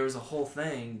 And then there was a whole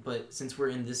thing, but since we're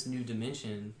in this new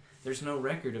dimension, there's no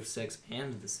record of Sex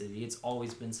and the City. It's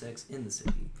always been Sex in the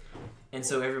City. And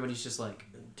so everybody's just like...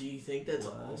 Do you think that's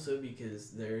What? also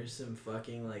because there's some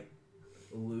fucking, like,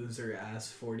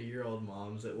 loser-ass 40-year-old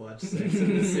moms that watch Sex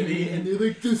in the City, and they're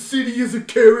like, the city is a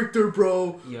character,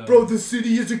 bro! Yo. Bro, the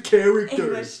city is a character!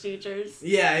 English teachers.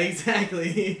 Yeah,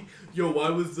 exactly. Yo, why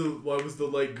was the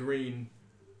light green?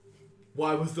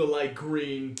 Why was the light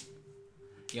green?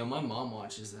 Yo, my mom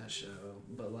watches that show,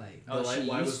 but like... Why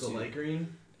was used the to. light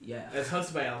green? Yeah. It's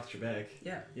hosted by Alex Trebek.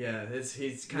 Yeah. Yeah,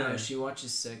 he's kind of. No, she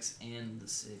watches Sex and the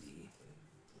City.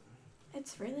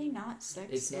 It's really not Sex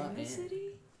It's in not the Anne. City?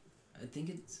 I think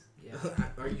it's yeah.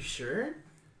 Are you sure?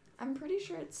 I'm pretty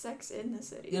sure it's Sex in the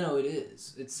City. You know it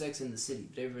is. It's Sex and the City,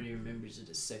 but everybody remembers it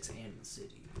as Sex and the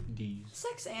City. D's.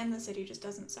 Sex and the City just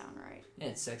doesn't sound right. Yeah,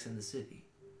 it's Sex and the City.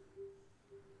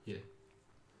 Yeah.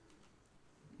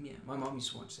 Yeah, my mom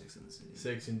used to watch Sex and the City.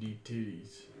 Sex and D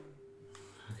titties.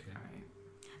 Okay. All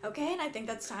right. Okay, and I think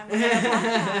that's time to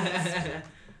end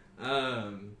the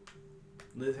podcast.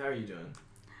 Liz, how are you doing?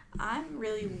 I'm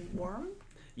really warm.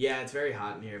 Yeah, it's very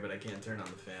hot in here, but I can't turn on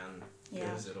the fan Yeah.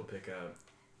 because it'll pick up.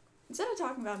 Instead of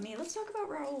talking about me, let's talk about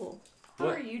Raul. How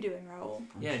What? are you doing, Raul?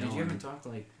 Yeah, dude, you chilling. haven't talked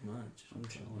like much. I'm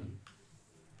chilling.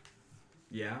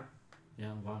 Yeah?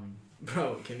 Yeah, I'm vibing.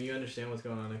 Bro, can you understand what's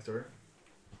going on next door?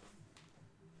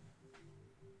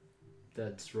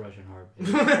 That's Russian harp.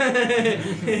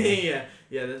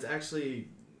 Yeah, that's actually...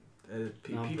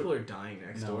 No, people are dying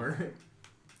next no. door.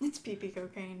 It's pee-pee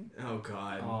cocaine. Oh,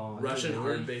 God. Oh, Russian really?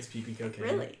 hard-based PP cocaine.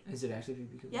 Really? Is it actually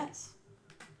PP? Yes.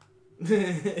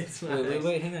 It's not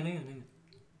Wait, hang on.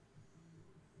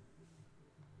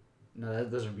 No,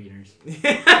 those are beaters.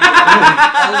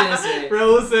 I was gonna say.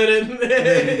 Raul said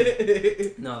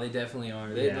it. No, they definitely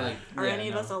are. They Yeah. like. Are yeah, any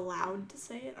of no. us allowed to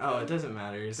say it? Oh, it doesn't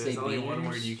matter. There's Say only one beaners?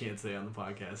 word you can't say on the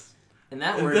podcast. And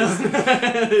that word is.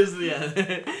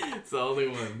 It's the only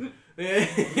one.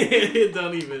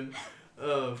 Don't even.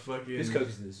 Oh, fucking. Whose coke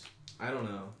is this? I don't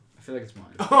know. I feel like it's mine.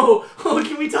 Oh,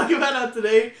 can we talk about how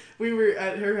today we were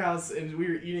at her house and we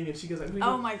were eating and she goes,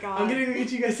 Oh my god. I'm gonna go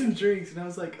get you guys some drinks. And I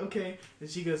was like, okay. And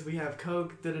she goes, we have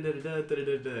Coke, da-da-da-da-da,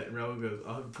 da-da-da-da. And Raul goes,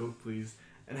 I'll have Coke, please.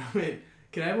 And I went,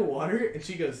 can I have a water? And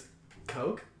she goes,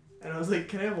 Coke? And I was like,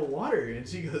 can I have a water? And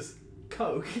she goes,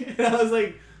 Coke. And I was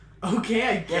like, okay,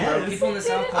 I guess. Yeah, bro, people in the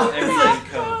South call Didn't everything have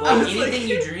Coke. Coke. Like, I was anything like-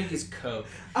 you drink is Coke.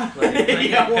 Like,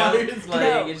 yeah, water Coke, is like,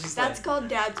 No, it's just that's like, called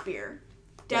Dad's beer.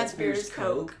 Dad's beer is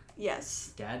Coke.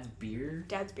 Yes. Dad's beer?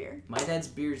 Dad's beer. My dad's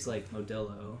beer's like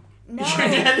Modelo. No. Your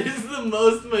dad is the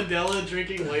most Modelo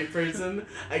drinking white person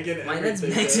I can My ever dad's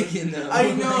think Mexican of. though.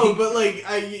 I know, Like, but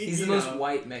like he's you the most know.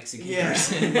 white Mexican Yeah.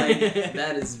 person. Like,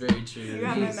 that is very true. You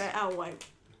haven't He's- met Al White.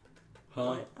 Huh?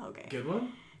 What? Okay. Good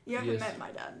one. You haven't Yes. met my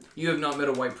dad. You have not met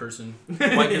a white person.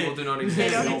 White people do not They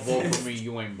exist. don't Don't exist. vote for me,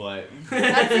 you ain't black.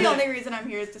 That's the only reason I'm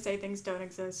here is to say things don't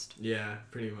exist. Yeah,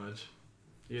 pretty much.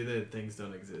 You're the things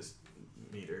don't exist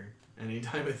meter.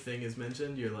 Anytime a thing is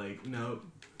mentioned, you're like, nope,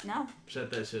 No.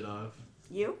 shut that shit off.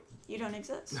 You? You don't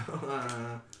exist.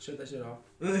 Shut that shit off.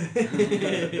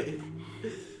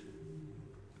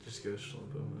 Just go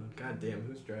Schlumpo mode. God damn,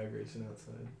 who's drag racing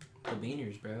outside? The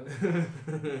beaners, bro.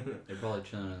 They're probably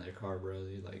chilling in their car, bro.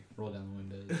 They like roll down the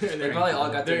windows. They're probably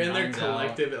all got They're their in their nines out.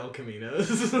 collective El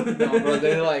Caminos. No, bro,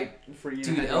 they're like for you.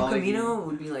 Dude, El Camino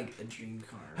would be like a dream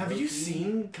car. Have you low-key.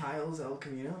 seen Kyle's El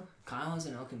Camino? Kyle is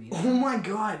an El Camino? Oh my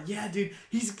god, yeah, dude.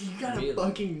 He got Really? a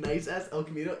fucking nice ass El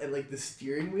Camino, and like the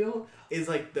steering wheel is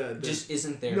like the Just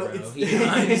isn't there, no, bro. it's He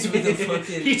drives with a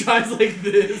fucking. he drives like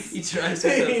this. He drives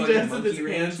with a He fucking drives with his monkey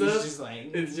wrench. hands He's up. just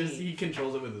like. It's just he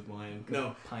controls it with his mind.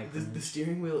 No, Pipe. the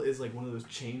steering wheel is like one of those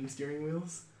chain steering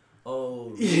wheels.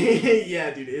 Oh. Yeah,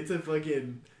 dude, it's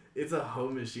a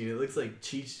home machine. It looks like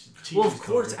Cheech. Well, of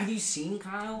course. Have you seen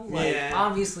Kyle? Like, Yeah.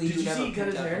 obviously, Did he'd you have see a he cut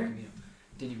his picked out hair? El Camino.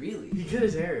 Did he really? He cut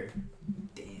his hair.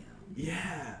 Damn.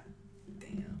 Yeah.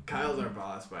 Damn. Kyle's our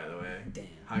boss, by the way. Damn.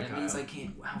 Hi, That means Kyle. I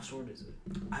can't. How short is it?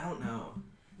 I don't know.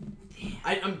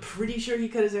 Damn. I'm pretty sure he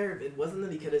cut his hair. It wasn't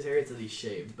that he cut his hair, it's that he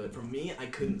shaved. But for me, I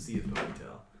couldn't see his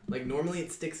ponytail. Like, normally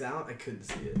it sticks out. I couldn't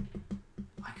see it.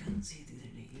 I couldn't see it the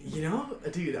other day. You know?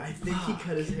 Dude, I think he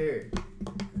cut his hair.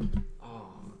 Oh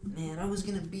man, I was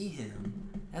gonna be him.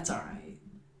 That's all right.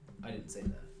 I didn't say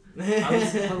that. I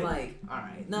was but like, all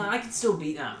right. No, I can still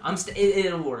be. Nah,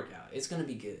 it'll work out. It's gonna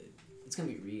be good. It's gonna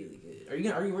be really good.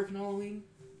 Are you working Halloween?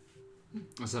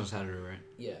 That's on Saturday, right?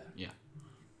 Yeah. Yeah.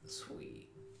 Sweet.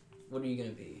 What are you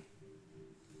gonna be?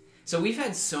 So we've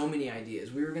had so many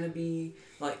ideas. We were gonna be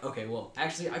like, okay, well,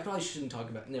 actually, I probably shouldn't talk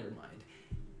about. Never mind.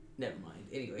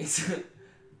 Anyways.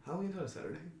 Halloween's on a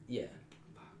Saturday? Yeah.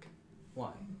 Fuck.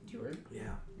 Why? Do you work? Yeah.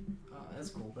 Oh, that's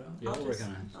cool, bro. Yeah, I'll I'll work just-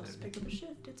 on it. I'll just pick up a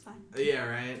shift. It's fine. Yeah,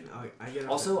 right? I get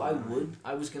off Also, at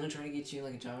I 9. was gonna try to get you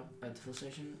like a job at the fuel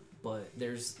station, but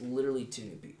there's literally 2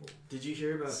 new people. Did you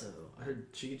hear about... So I heard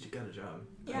she got a job.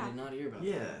 I Yeah. did not hear about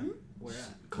Yeah. that. Where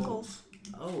at? Coles.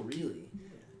 Oh, really?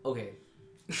 Okay.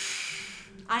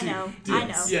 I know. Dude, I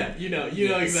know. Yeah, you know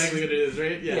Yes. exactly what it is,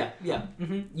 right? Yeah.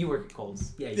 Mm-hmm. You work at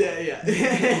Kohl's. Yeah.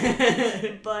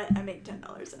 Yeah. But I make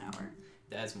 $10 an hour.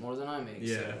 That's more than I make.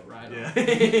 Yeah. So right on. Yeah.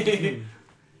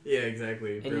 Yeah,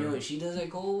 exactly. And bro. you know what she does at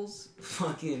Kohl's?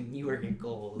 Fucking, you work at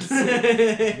Kohl's. You got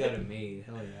it made.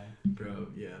 Hell yeah. Bro,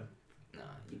 yeah. Nah,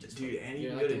 you just. Dude, and you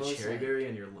you're go like to the most, Cherryberry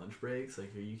on your lunch breaks?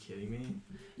 Like, are you kidding me?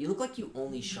 You look like you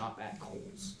only shop at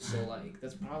Kohl's. So, like,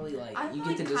 that's probably, like, I'm, you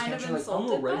like, get the kind discount. of You're like, I'm a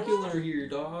insulted by regular here,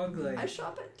 dog. I Like,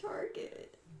 shop at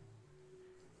Target.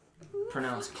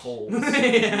 pronounce Kohl's.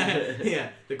 yeah.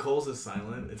 The Kohl's is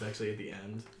silent. It's actually at the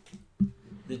end.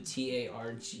 The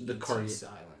T-A-R-G. The Target.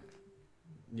 silent.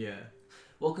 Yeah.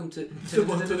 Welcome to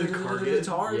Welcome to the Target.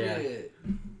 Target.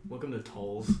 Welcome to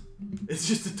Tolls. It's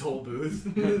just a toll booth.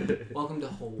 Welcome to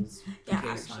Holes. Yeah, Okay,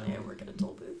 actually, I silent. work at a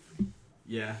Tollbooth.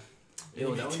 Yeah. Yo,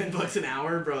 Yo, that would $10 an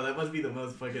hour, bro. That must be the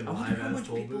most fucking I wonder live how ass much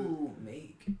toll booth. people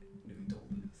make doing toll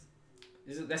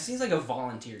booth. That seems like a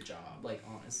volunteer job, like,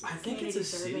 honestly. I think it's a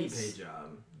city service. pay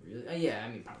job. Really? Yeah, I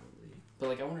mean, probably. But,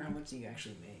 like, I wonder how much you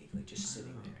actually make, like, just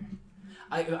sitting there.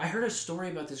 I heard a story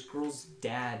about this girl's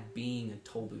dad being a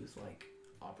toll booth, like,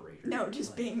 operator. No,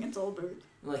 just like, being a Tollbooth.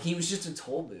 Like, he was just a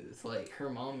toll booth. Like, her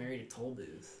mom married a toll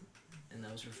booth, and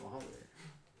that was her father.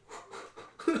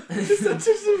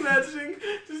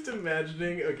 just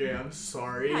imagining. Okay, I'm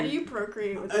sorry. How do you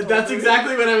procreate with a That's Tollbooth?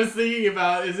 exactly what I was thinking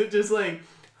about. Is it just like,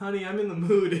 honey, I'm in the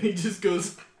mood, and he just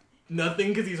goes nothing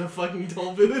because he's a fucking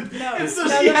toll booth? No, And so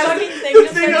no, she the has fucking to- thing the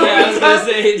just thing goes- Yeah, I was gonna opens up.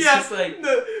 say, it's Yeah, just like...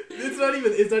 no, it's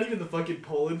not even the fucking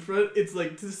pole in front. It's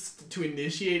like to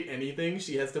initiate anything,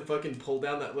 she has to fucking pull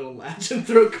down that little latch and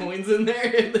throw coins in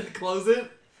there and then close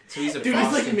it. So he's a Dude, it's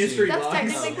like prostitute. mystery That's box.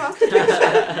 technically Oh.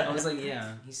 prostitution. I was like,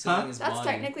 yeah, he's selling his That's body.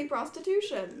 technically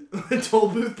prostitution. Toll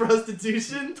booth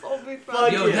prostitution. Tollbooth Fuck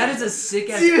prostitution. Yo, yeah. that is a sick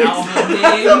ass Dude, album that's a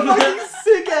name. fucking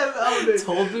sick ass album.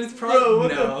 Toll Booth Bro, Pro?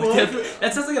 what No. the fuck?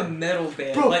 That sounds like a metal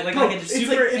band. Bro, like bro, a it's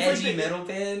super like- it's like edgy the- metal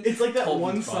band. It's like that Toll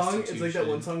one Booth song. It's like that Prostitution.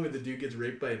 one song where the dude gets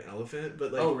raped by an elephant,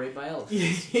 but like Oh, Raped by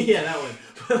Elephants. yeah, that one.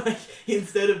 But like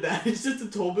instead of that, it's just a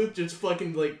toll booth just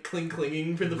fucking like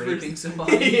clinging for the Raping first.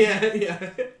 somebody.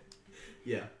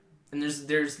 yeah. And there's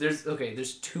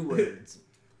two words,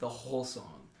 the whole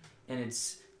song, and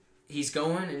he's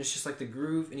going, and it's just like the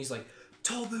groove, and he's like,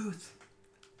 Toll Booth,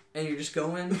 and you're just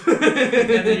going, and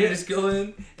then you're just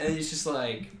going, and it's just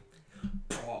like,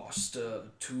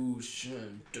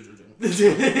 prostitution.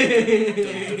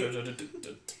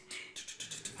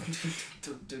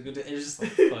 It's just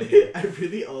like, fuck it. I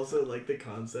really also like the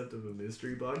concept of a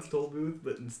mystery box toll booth,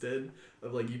 but instead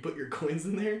of like you put your coins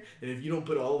in there, and if you don't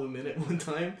put all of them in at one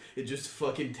time, it just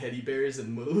fucking teddy bears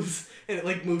and moves, and it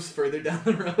like moves further down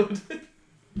the road.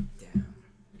 Damn.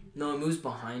 No, it moves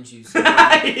behind you. So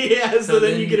Yeah, so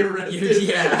then you get arrested.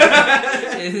 Yeah.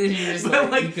 And then you're just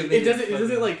But like, like you it commit doesn't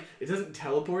fucking- it doesn't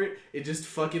teleport. It just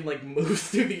fucking like moves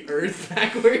through the earth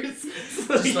backwards. So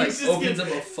just you like just opens get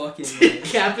up a fucking.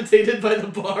 decapitated by the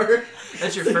bar.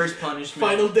 That's your first punishment.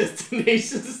 Final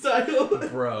Destination style.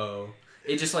 Bro.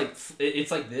 It just like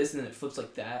it's like this, and then it flips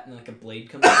like that, and like a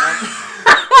blade comes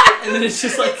out, and then it's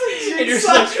just like It's a and you're just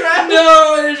jigsaw like, trap.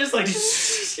 no, and it's just like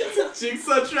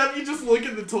Jigsaw trap. You just look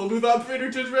at the toll booth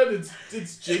operator turns around.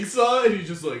 It's Jigsaw, and he's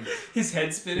just like his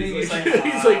head spinning. he's like, "Ah."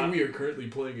 he's like, we are currently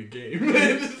playing a game.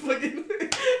 And just fucking.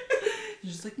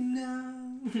 You're just like,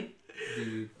 no,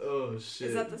 dude. Oh shit.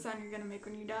 Is that the sound you're gonna make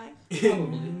when you die?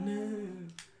 Probably.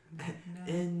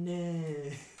 No.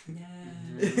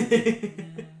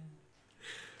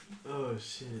 Oh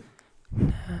shit.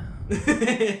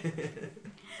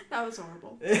 That was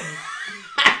horrible.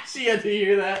 She had to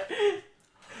hear that.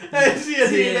 She had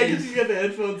to hear that because she got the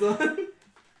headphones on.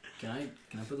 Can I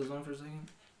put those on for a second?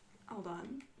 Hold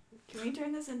on. Can we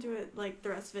turn this into it like the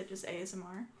rest of it just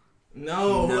ASMR?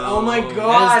 No. No. Oh my That is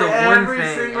god. the one Every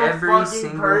thing, single every fucking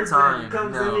single person time.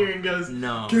 comes No. in here and goes,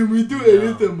 No. can we do No.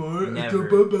 ASMR? Never.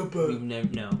 Ba-ba-ba-ba.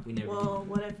 We never. Well,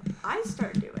 what if I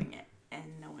start doing it and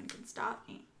no one can stop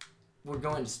me? We're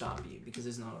going to stop you because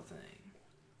it's not a thing.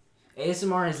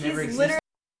 ASMR has never He's existed.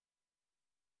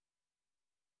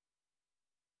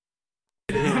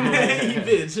 You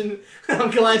bitch. And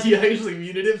I'm glad you actually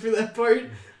muted it for that part.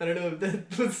 I don't know if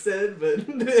that was said, but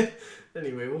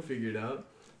anyway, we'll figure it out.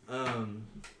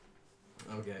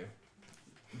 Okay.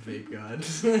 Vape God.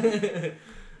 Ski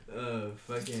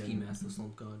Fucking. Mask, the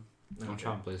Slump God. I'm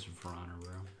trying to play some For Honor,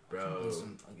 bro. Bro.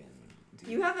 Some fucking. Dude.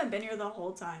 You haven't been here the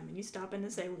whole time and you stop in to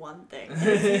say one thing.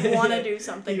 If you want to do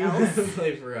something You else.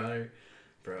 play For Honor.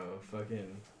 Bro,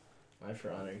 fucking. My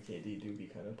For Honor KD do be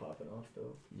kind of popping off,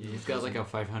 though. Yeah, he's got like a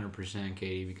 500%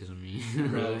 KD because of me.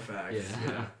 Bro, facts.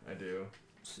 Yeah. Yeah, I do.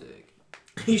 Sick.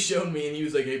 He showed me and he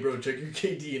was like, hey, bro, check your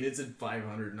KD, and it's at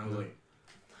 500. And I was like,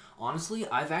 Honestly,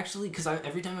 I've actually, because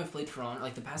every time I've played For Honor,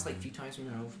 like the past like few times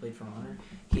I've played For Honor,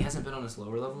 he hasn't been on his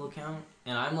lower level account,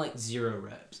 and I'm like 0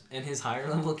 reps, and his higher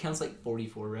level account's like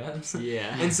 44 reps.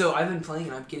 Yeah. And so I've been playing,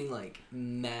 and I'm getting like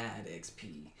mad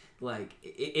XP, like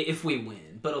if we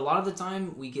win. But a lot of the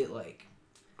time we get like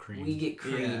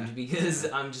creamed because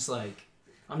I'm just. I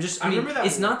mean, remember that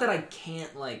it's not that I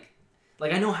can't like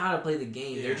I know how to play the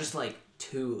game. Yeah. They're just like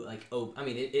too like I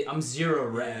mean I'm 0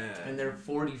 rep and they're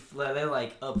 40. They're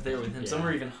like up there with him. Yeah. Some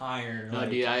are even higher. No, like,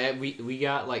 dude, we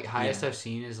got like highest I've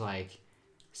seen is like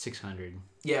 600.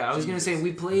 Yeah, I was gonna say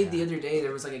we played the Yeah. other day.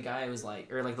 There was like a guy who was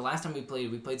like, or like the last time we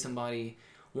played somebody.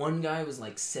 One guy was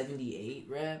like 78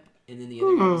 rep, and then the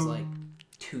other guy was like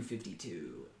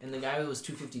 252. And the guy who was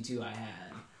 252 I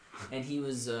had, and he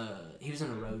was in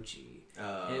Orochi,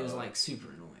 and it was like super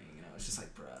annoying. And I was just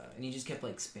like, bruh, and he just kept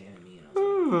like spamming me, and I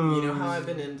was like, You know how I've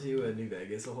been into New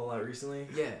Vegas a whole lot recently?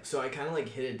 yeah. So I kind of like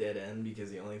hit a dead end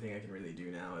because the only thing I can really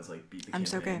do now is like beat the I'm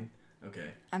so campaign.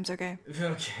 Okay. I'm so gay.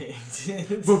 Okay.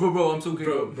 Bro, I'm so gay.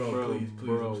 Bro, please,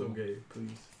 bro. I'm so gay, please.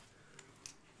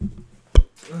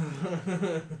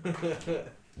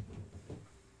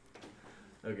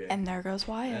 Okay. And there goes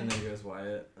Wyatt. And there goes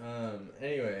Wyatt.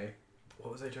 Anyway,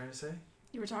 what was I trying to say?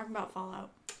 You were talking about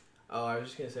Fallout. Oh, I was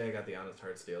just gonna say I got the Honest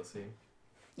Hearts DLC.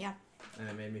 Yeah. And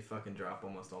it made me fucking drop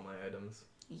almost all my items.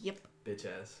 Yep. Bitch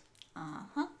ass.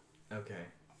 Uh-huh. Okay.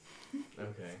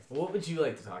 Okay. What would you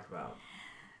like to talk about?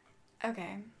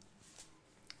 Okay.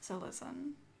 So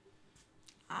listen.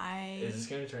 Is this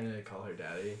gonna turn into call her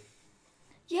daddy?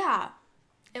 Yeah.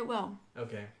 It will.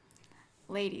 Okay.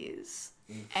 Ladies,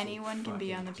 You anyone can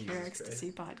be fucking on the Pure Jesus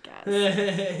Ecstasy Christ.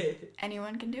 podcast.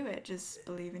 Anyone can do it. Just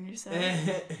believe in yourself.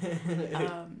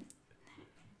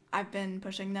 I've been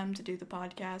pushing them to do the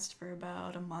podcast for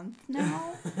about a month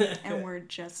now, and we're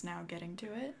just now getting to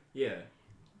it. Yeah.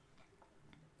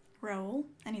 Raul,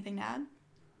 anything to add?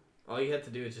 All you have to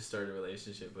do is just start a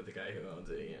relationship with the guy who owns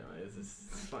it, you know, it's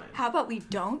fine. How about we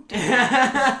don't do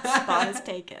that? Spot is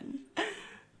taken.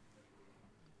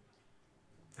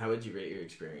 How would you rate your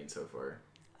experience so far?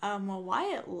 Well,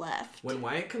 Wyatt left. When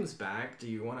Wyatt comes back, do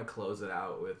you want to close it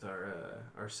out with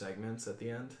our segments at the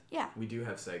end? Yeah, We do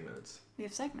have segments. we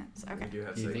have segments. Okay. We do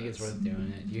have Do you think segments. it's worth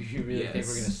doing it? You really think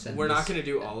we're gonna send? We're not this going to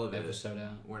do all of it. episode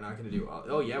out? We're not going to do all...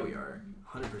 Oh, yeah, we are.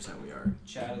 100% we are.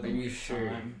 Chat of the Are you week sure?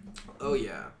 time. Oh,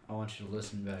 yeah. I want you to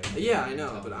listen back. Yeah, I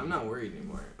know, but I'm not worried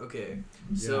anymore. Okay,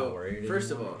 so not worried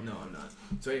first of anymore? all, no, I'm not.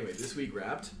 So anyway, this week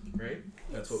wrapped, right?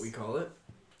 That's what we call it.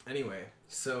 Anyway,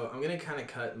 so I'm gonna kind of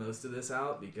cut most of this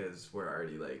out because we're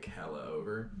already like hella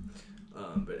over.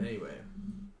 But anyway,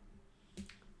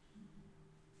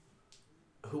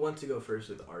 who wants to go first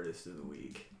with artist of the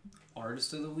week?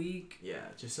 Artist of the week. Yeah,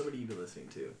 just somebody you've been listening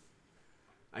to.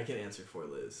 I can answer for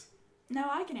Liz. No,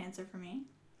 I can answer for me.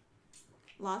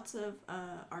 Lots of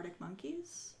Arctic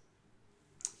Monkeys.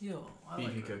 Yo, I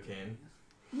PP like Cocaine.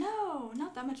 No,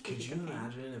 not that much. Could PP you cocaine.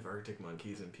 imagine if Arctic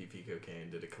Monkeys and PP Cocaine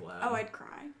did a collab? Oh, I'd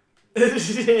cry.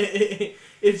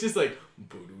 It's just like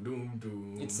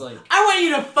boo-doo-doo-doo. It's like, I want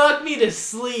you to fuck me to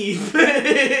sleep.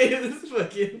 It's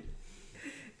fucking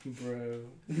bro.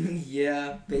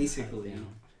 Yeah, basically.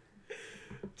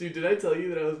 dude. Did I tell you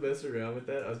that I was messing around with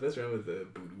that? I was messing around with the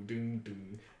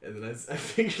boo-doo-doo-doo, and then I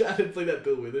figured out how to play that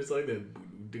Bill Withers song. That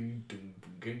boo-doo-doo-doo,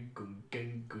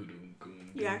 boom-gung-gung-gung-gung-gung-gung.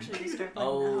 You actually just start playing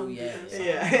Oh, the Home yeah. Depot song.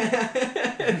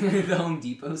 Yeah. The Home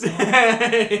Depot song.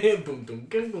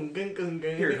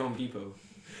 Boom-dum-gung-gung-gung-gung. Here at Home Depot.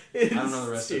 I don't know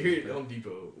the rest of it, Here at but- Home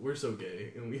Depot, we're so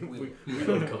gay, and we We love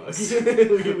love cocks.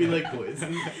 we like boys.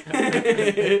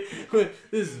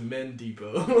 This is Men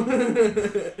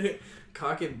Depot.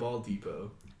 Cock and Ball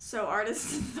Depot. So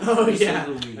artist. Oh Artist yeah,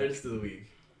 of the week. Artist of the week.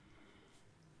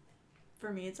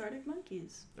 For me, it's Arctic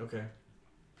Monkeys. Okay.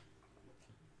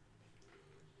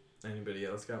 Anybody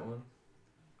else got one?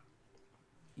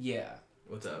 Yeah.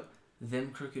 What's up?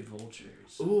 Them Crooked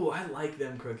Vultures. Ooh, I like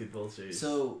them Crooked Vultures.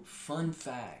 So, fun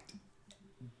fact.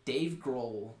 Dave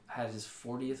Grohl had his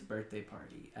 40th birthday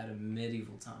party at a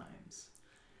medieval times.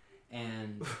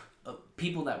 And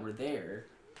people that were there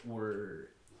were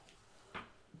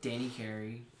Danny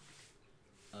Carey,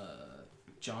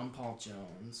 John Paul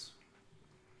Jones,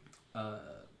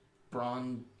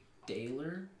 Bron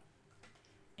Daler,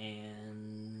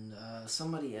 and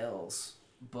somebody else.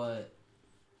 But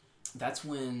that's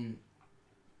when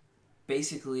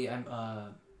basically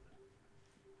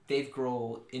Dave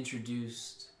Grohl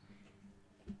introduced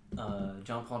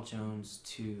John Paul Jones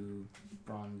to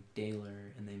Bron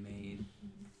Daler, and they made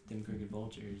Them Crooked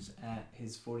Vultures at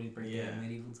his 40th birthday Yeah. at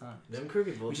medieval times. them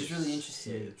Crooked Vultures. Which is really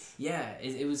interesting. hits. Yeah,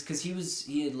 it was because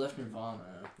he had left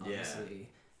Nirvana, Yeah. obviously,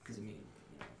 because I mean,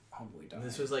 homeboy died.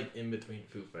 This was like in between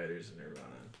Foo Fighters and Nirvana.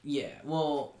 Yeah,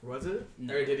 well... Was it?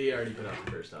 No. Or did he already put out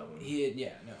the first album?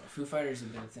 Foo Fighters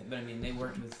have been a thing, but I mean, they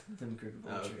worked with Them Crooked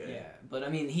Vultures. Oh, okay. Yeah, but I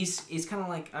mean, he's kind of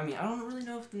like, I mean, I don't really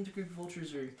know if Them Crooked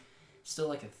Vultures are still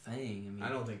like a thing. I mean, I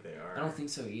don't think they are. I don't think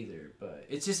so either, but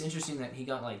it's just interesting that he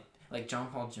got like John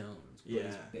Paul Jones put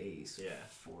his bass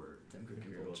for Them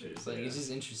Crooked Vultures. Like, it's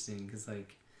just interesting, because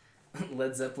like,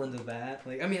 Led Zeppelin to that.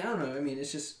 Like, I mean, I don't know, I mean,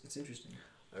 it's interesting.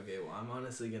 Okay, well, I'm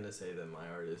honestly going to say that my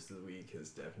artist of the week has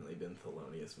definitely been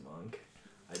Thelonious Monk.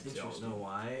 I don't know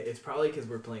why. It's probably because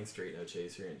we're playing Straight No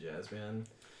Chaser in jazz band.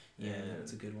 Yeah,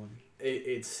 that's a good one.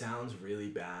 It sounds really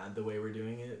bad the way we're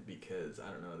doing it, because, I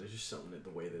don't know, there's just something in the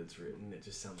way that it's written. It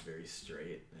just sounds very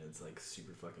straight, and it's, like,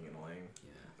 super fucking annoying.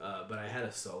 Yeah. But I had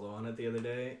a solo on it the other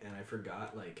day, and I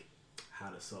forgot, like, how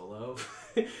to solo,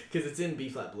 because it's in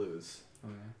B-flat blues.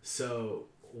 Okay. So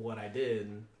what I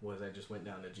did was I just went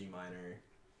down to G minor.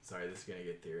 Sorry, this is going to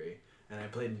get theory. And I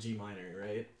played in G minor,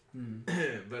 right?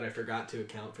 But I forgot to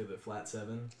account for the flat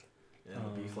 7 and the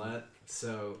B flat.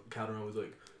 So Calderon was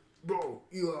like, bro,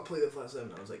 you gotta play the flat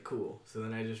 7. I was like, cool. So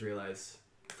then I just realized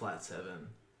flat 7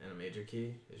 and a major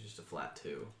key is just a flat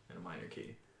 2 and a minor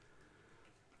key.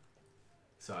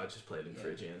 So I just played in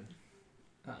Phrygian.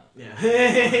 Oh. Yeah.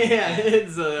 Yeah,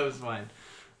 so that was fine.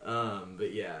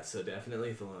 But yeah, so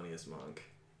definitely Thelonious Monk.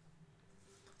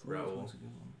 Raoul.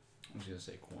 I was gonna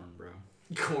say corn, bro.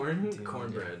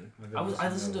 Cornbread. I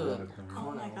listened to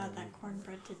Oh my god, that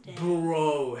cornbread today.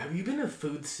 Bro, have you been to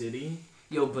Food City?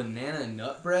 Yo, banana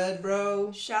nut bread,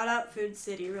 bro. Shout out Food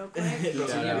City real quick.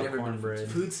 Shout out never been cornbread.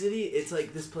 Food City, it's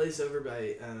like this place over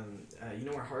by, you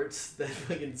know where Hearts, that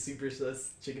fucking super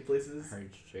sus chicken places?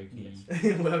 Hearts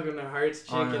chicken. Welcome to Hearts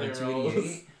Chicken and Rolls.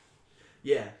 288?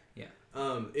 Yeah.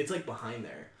 Yeah. It's like behind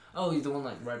there. Oh, the one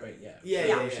like right by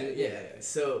Yeah.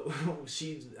 So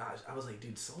I was like,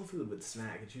 dude, soul food would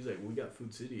smack, and she was like, we got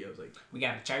Food City. I was like, we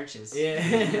got churches.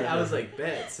 yeah. I was like,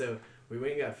 bet. So we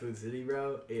went and got Food City,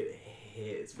 bro. It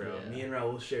hits, bro. Yeah. Me and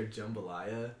Raul shared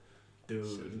jambalaya, dude.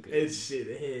 So good. It shit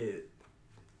hit.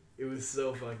 It was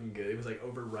so fucking good. It was like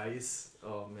over rice.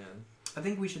 Oh man. I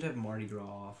think we should have Mardi Gras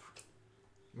off.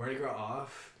 Mardi Gras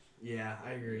off. Yeah,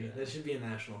 I agree. Yeah. That should be a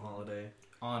national holiday.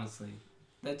 Honestly,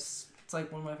 it's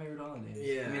like one of my favorite holidays.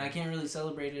 Yeah. I mean, I can't really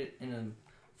celebrate it in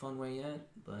a fun way yet,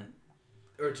 but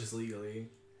Or just legally.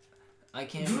 I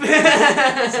can't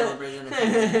celebrate it in a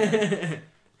fun way.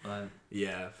 But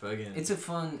Yeah, fucking. it's a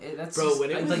fun. That's Bro, just,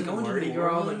 when it was like going Mardi to New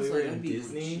Gras when Orleans, we were like, in that'd be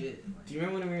Disney. shit, like- Do you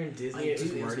remember when we were in Disney? I It do,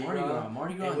 was it was Mardi Gras.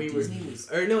 Mardi Gras And we and were, Disney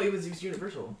was. or no, it was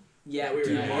Universal. Yeah, we were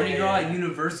dude, in- Mardi yeah, Gras yeah. at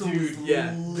Universal Dude, was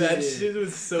yeah, that lit. shit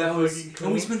was so That was, fucking cool.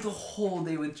 and we spent the whole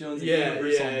day with Jones at Yeah,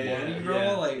 Universal yeah, on Mardi yeah, Gras,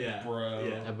 yeah, like, yeah, bro.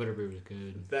 yeah. That butterbeer was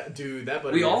good. That dude, that. We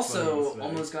butterbeer also fucking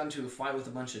almost got into a fight with a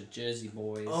bunch of Jersey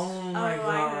boys. Oh my I heard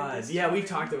god! this Yeah, we've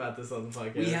story. talked about this on the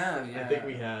podcast. We have, yeah. I think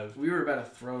we have. We were about to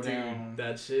throw Dude, down.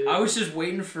 that shit. I was just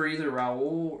waiting for either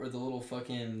Raul or the little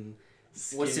fucking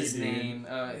what's his Skinny dude. name?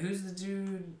 Who's the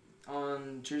dude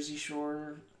on Jersey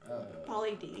Shore?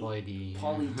 Pauly D. Pauly D.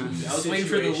 Pauly D. I was waiting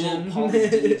for the little Situation.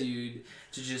 Pauly D dude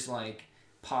to just like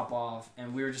pop off,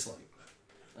 and we were just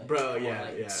like Bro, come on, yeah,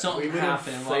 like, yeah. something We would've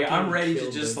happened. Like I'm fucking ready to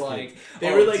killed just those like. kids. They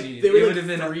oh, were like dude, they it were would've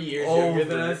like been 3 years younger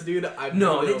than over. us, dude.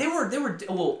 No, they were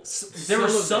well. There were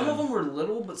some of them. them were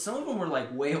little, but some of them were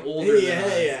like way older. Yeah,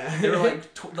 than us. yeah. They were like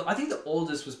I think the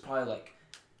oldest was probably like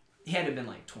he had to have been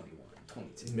like 21,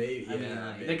 22. Maybe, I mean, yeah,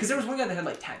 like, maybe. because there was one guy that had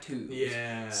like tattoos.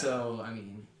 Yeah. So I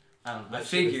mean, I don't know. I That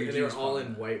shit was- figured and he they were was all in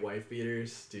probably- white wife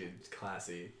beaters, dude.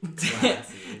 Classy.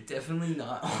 Classy. Definitely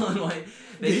not on like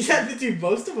Dude,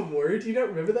 most of them were. Do you not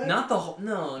remember that? not the whole.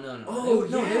 No. Oh,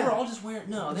 no, they yeah. were all just wearing.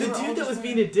 No, they The were all dude that just was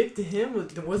wearing- being a dick to him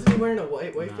wasn't he wearing a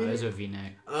white No, beater? it was a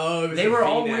V-neck. Oh, it was They a were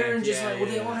all V-neck. wearing just Yeah, like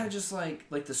they yeah. all had just like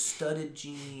the studded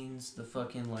jeans, the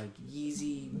fucking like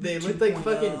Yeezy. They looked like 2.0,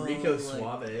 fucking Rico like-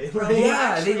 Suave. Bro, Like, he Yeah,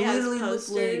 actually they has literally look like-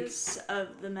 posters of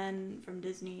the men from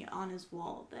Disney on his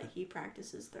wall that he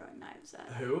practices throwing knives at.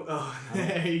 Who? Oh,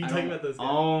 are you talking about those guys?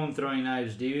 Oh, throwing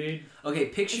knives, dude. Okay,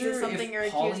 Is picture this something if you're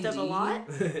Pauly accused of a D lot?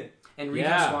 and Rico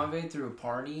Yeah. Suave threw a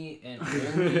party, and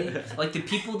only like the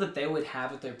people that they would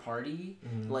have at their party,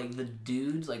 like the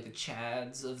dudes, like the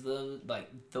Chads of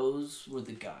those were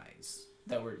the guys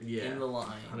that were Yeah, in the line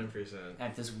 100%.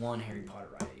 at this one Harry Potter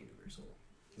ride at Universal.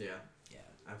 Yeah, Yeah,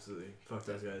 absolutely. Fuck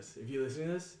those guys. If you listen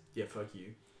to this, yeah, fuck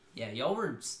you. yeah, y'all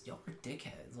were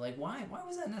dickheads. Like, why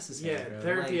was that necessary? Yeah, bro?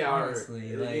 therapy Like, hour. honestly,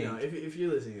 You like- know, if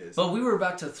you're listening to this, But we were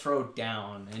about to throw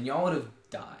down, and y'all would have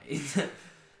died.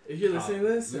 if you're listening to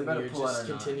this We're and about to you're pull out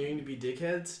just our continuing to be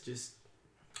dickheads, just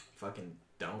fucking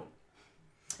don't.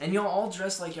 And y'all all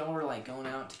dressed like y'all were like going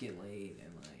out to get laid,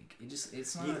 and like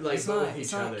it's not like, it's but not with it's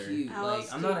each not other. cute. How Like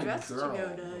else I'm do not you a dress girl. to go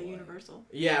but, to like, Universal?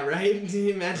 Yeah, right? Can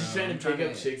you imagine bro, trying I'm to pick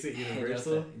up to chicks at head up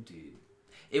Universal? that- dude.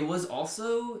 It was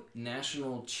also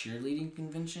National Cheerleading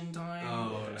Convention time.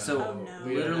 Oh, So Oh, no.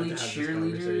 we don't have literally to have this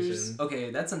cheerleaders. conversation.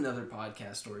 Okay, that's another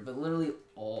podcast story. But literally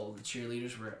all the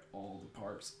cheerleaders were at all the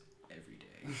parks every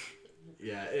day.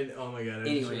 Yeah, and oh my god, I just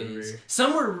Anyways, remember.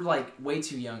 some were like way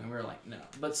too young, and we were like, no.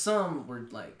 But some were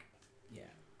like, yeah.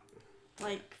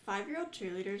 Like 5-year-old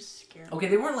cheerleaders scare me. Okay,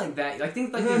 they weren't like that. I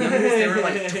think like the youngest they were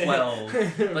like 12,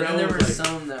 but then there were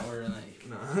some that were like,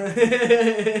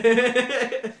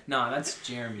 nah, that's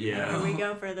Jeremy. Yeah. Here we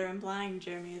go further implying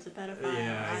Jeremy is a pedophile.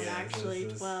 Yeah, I I'm guess actually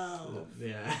this is- 12.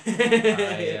 Yeah.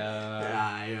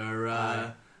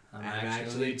 I'm I'm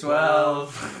actually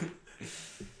 12.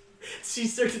 She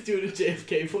started doing a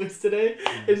JFK voice today,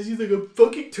 and she's like, I'm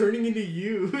fucking turning into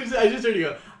you. I just heard you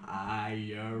go,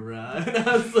 Ira. And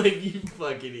I was like, you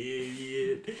fucking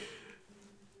idiot.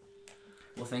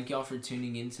 Well, thank y'all for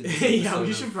tuning into this Yeah, we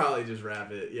episode should probably just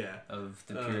wrap it. Yeah. of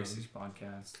the Pure Usage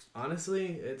Podcast. Honestly,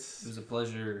 It was a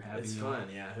pleasure having it's you fun. on.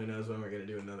 Yeah, who knows when we're going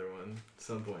to do another one at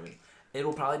some point.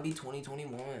 It'll probably be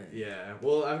 2021. Yeah,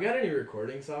 well, I've got a new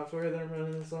recording software that I'm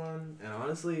running this on, and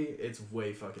honestly, it's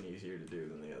way fucking easier to do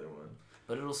than the other one.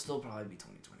 But it'll still probably be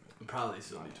 2021. Probably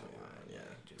still be 29, yeah,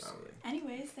 Just probably.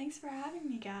 Anyways, thanks for having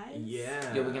me, guys.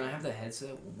 Yeah. Yeah, we're gonna have the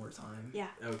headset one more time. Yeah.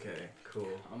 Okay, cool.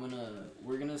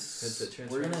 We're gonna Headset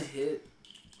we're gonna transfers? hit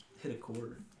a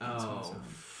chord. That's what Oh, it's on.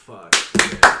 fuck.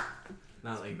 Okay.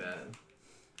 Not like that.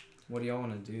 What do y'all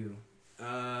want to do? Do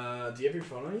you have your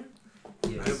phone on you?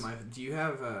 Yes. I have my. Do you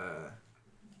have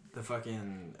the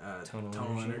fucking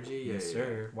tonal energy? Yeah, Yes, yeah.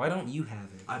 sir. Why don't you have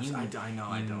it? I know.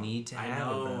 I you don't. need to I have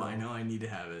know. it, bro. I know. I need to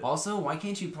have it. Also, why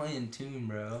can't you play in tune,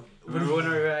 bro? Remember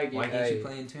whenever I Why can't you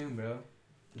play in tune, bro?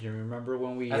 Do you remember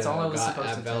when we That's all I was got supposed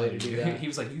App to tell Valley you. to do that? He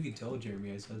was like, you can tell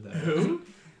Jeremy I said that. Who?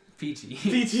 Peachy.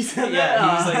 Peachy said Yeah,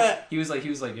 that. he was like,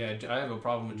 yeah, I have a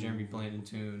problem with Jeremy playing in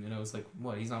tune, and I was like,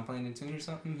 what? He's not playing in tune or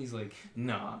something? He's like,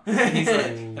 nah. And he's like,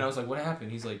 and I was like, what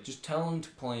happened? He's like, just tell him to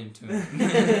play in tune.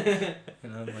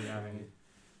 And I was like, all right.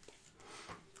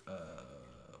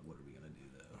 What are we gonna do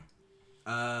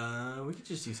though? We could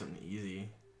just do something easy.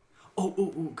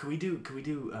 Oh. Could we do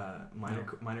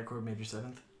minor chord major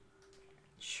seventh?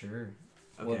 Sure.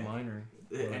 Okay. What minor?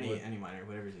 Any minor,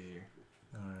 whatever's easier.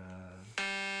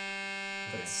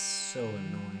 That's so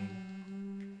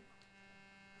annoying.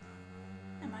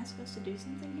 Am I supposed to do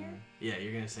something here? Yeah,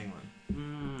 you're gonna sing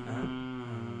one.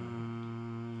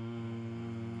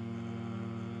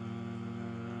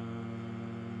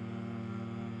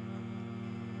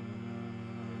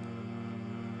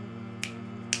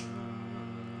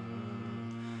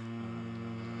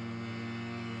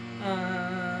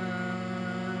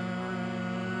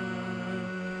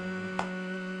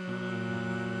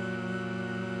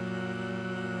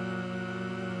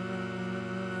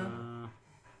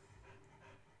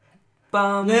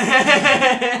 Bum. All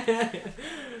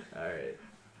right.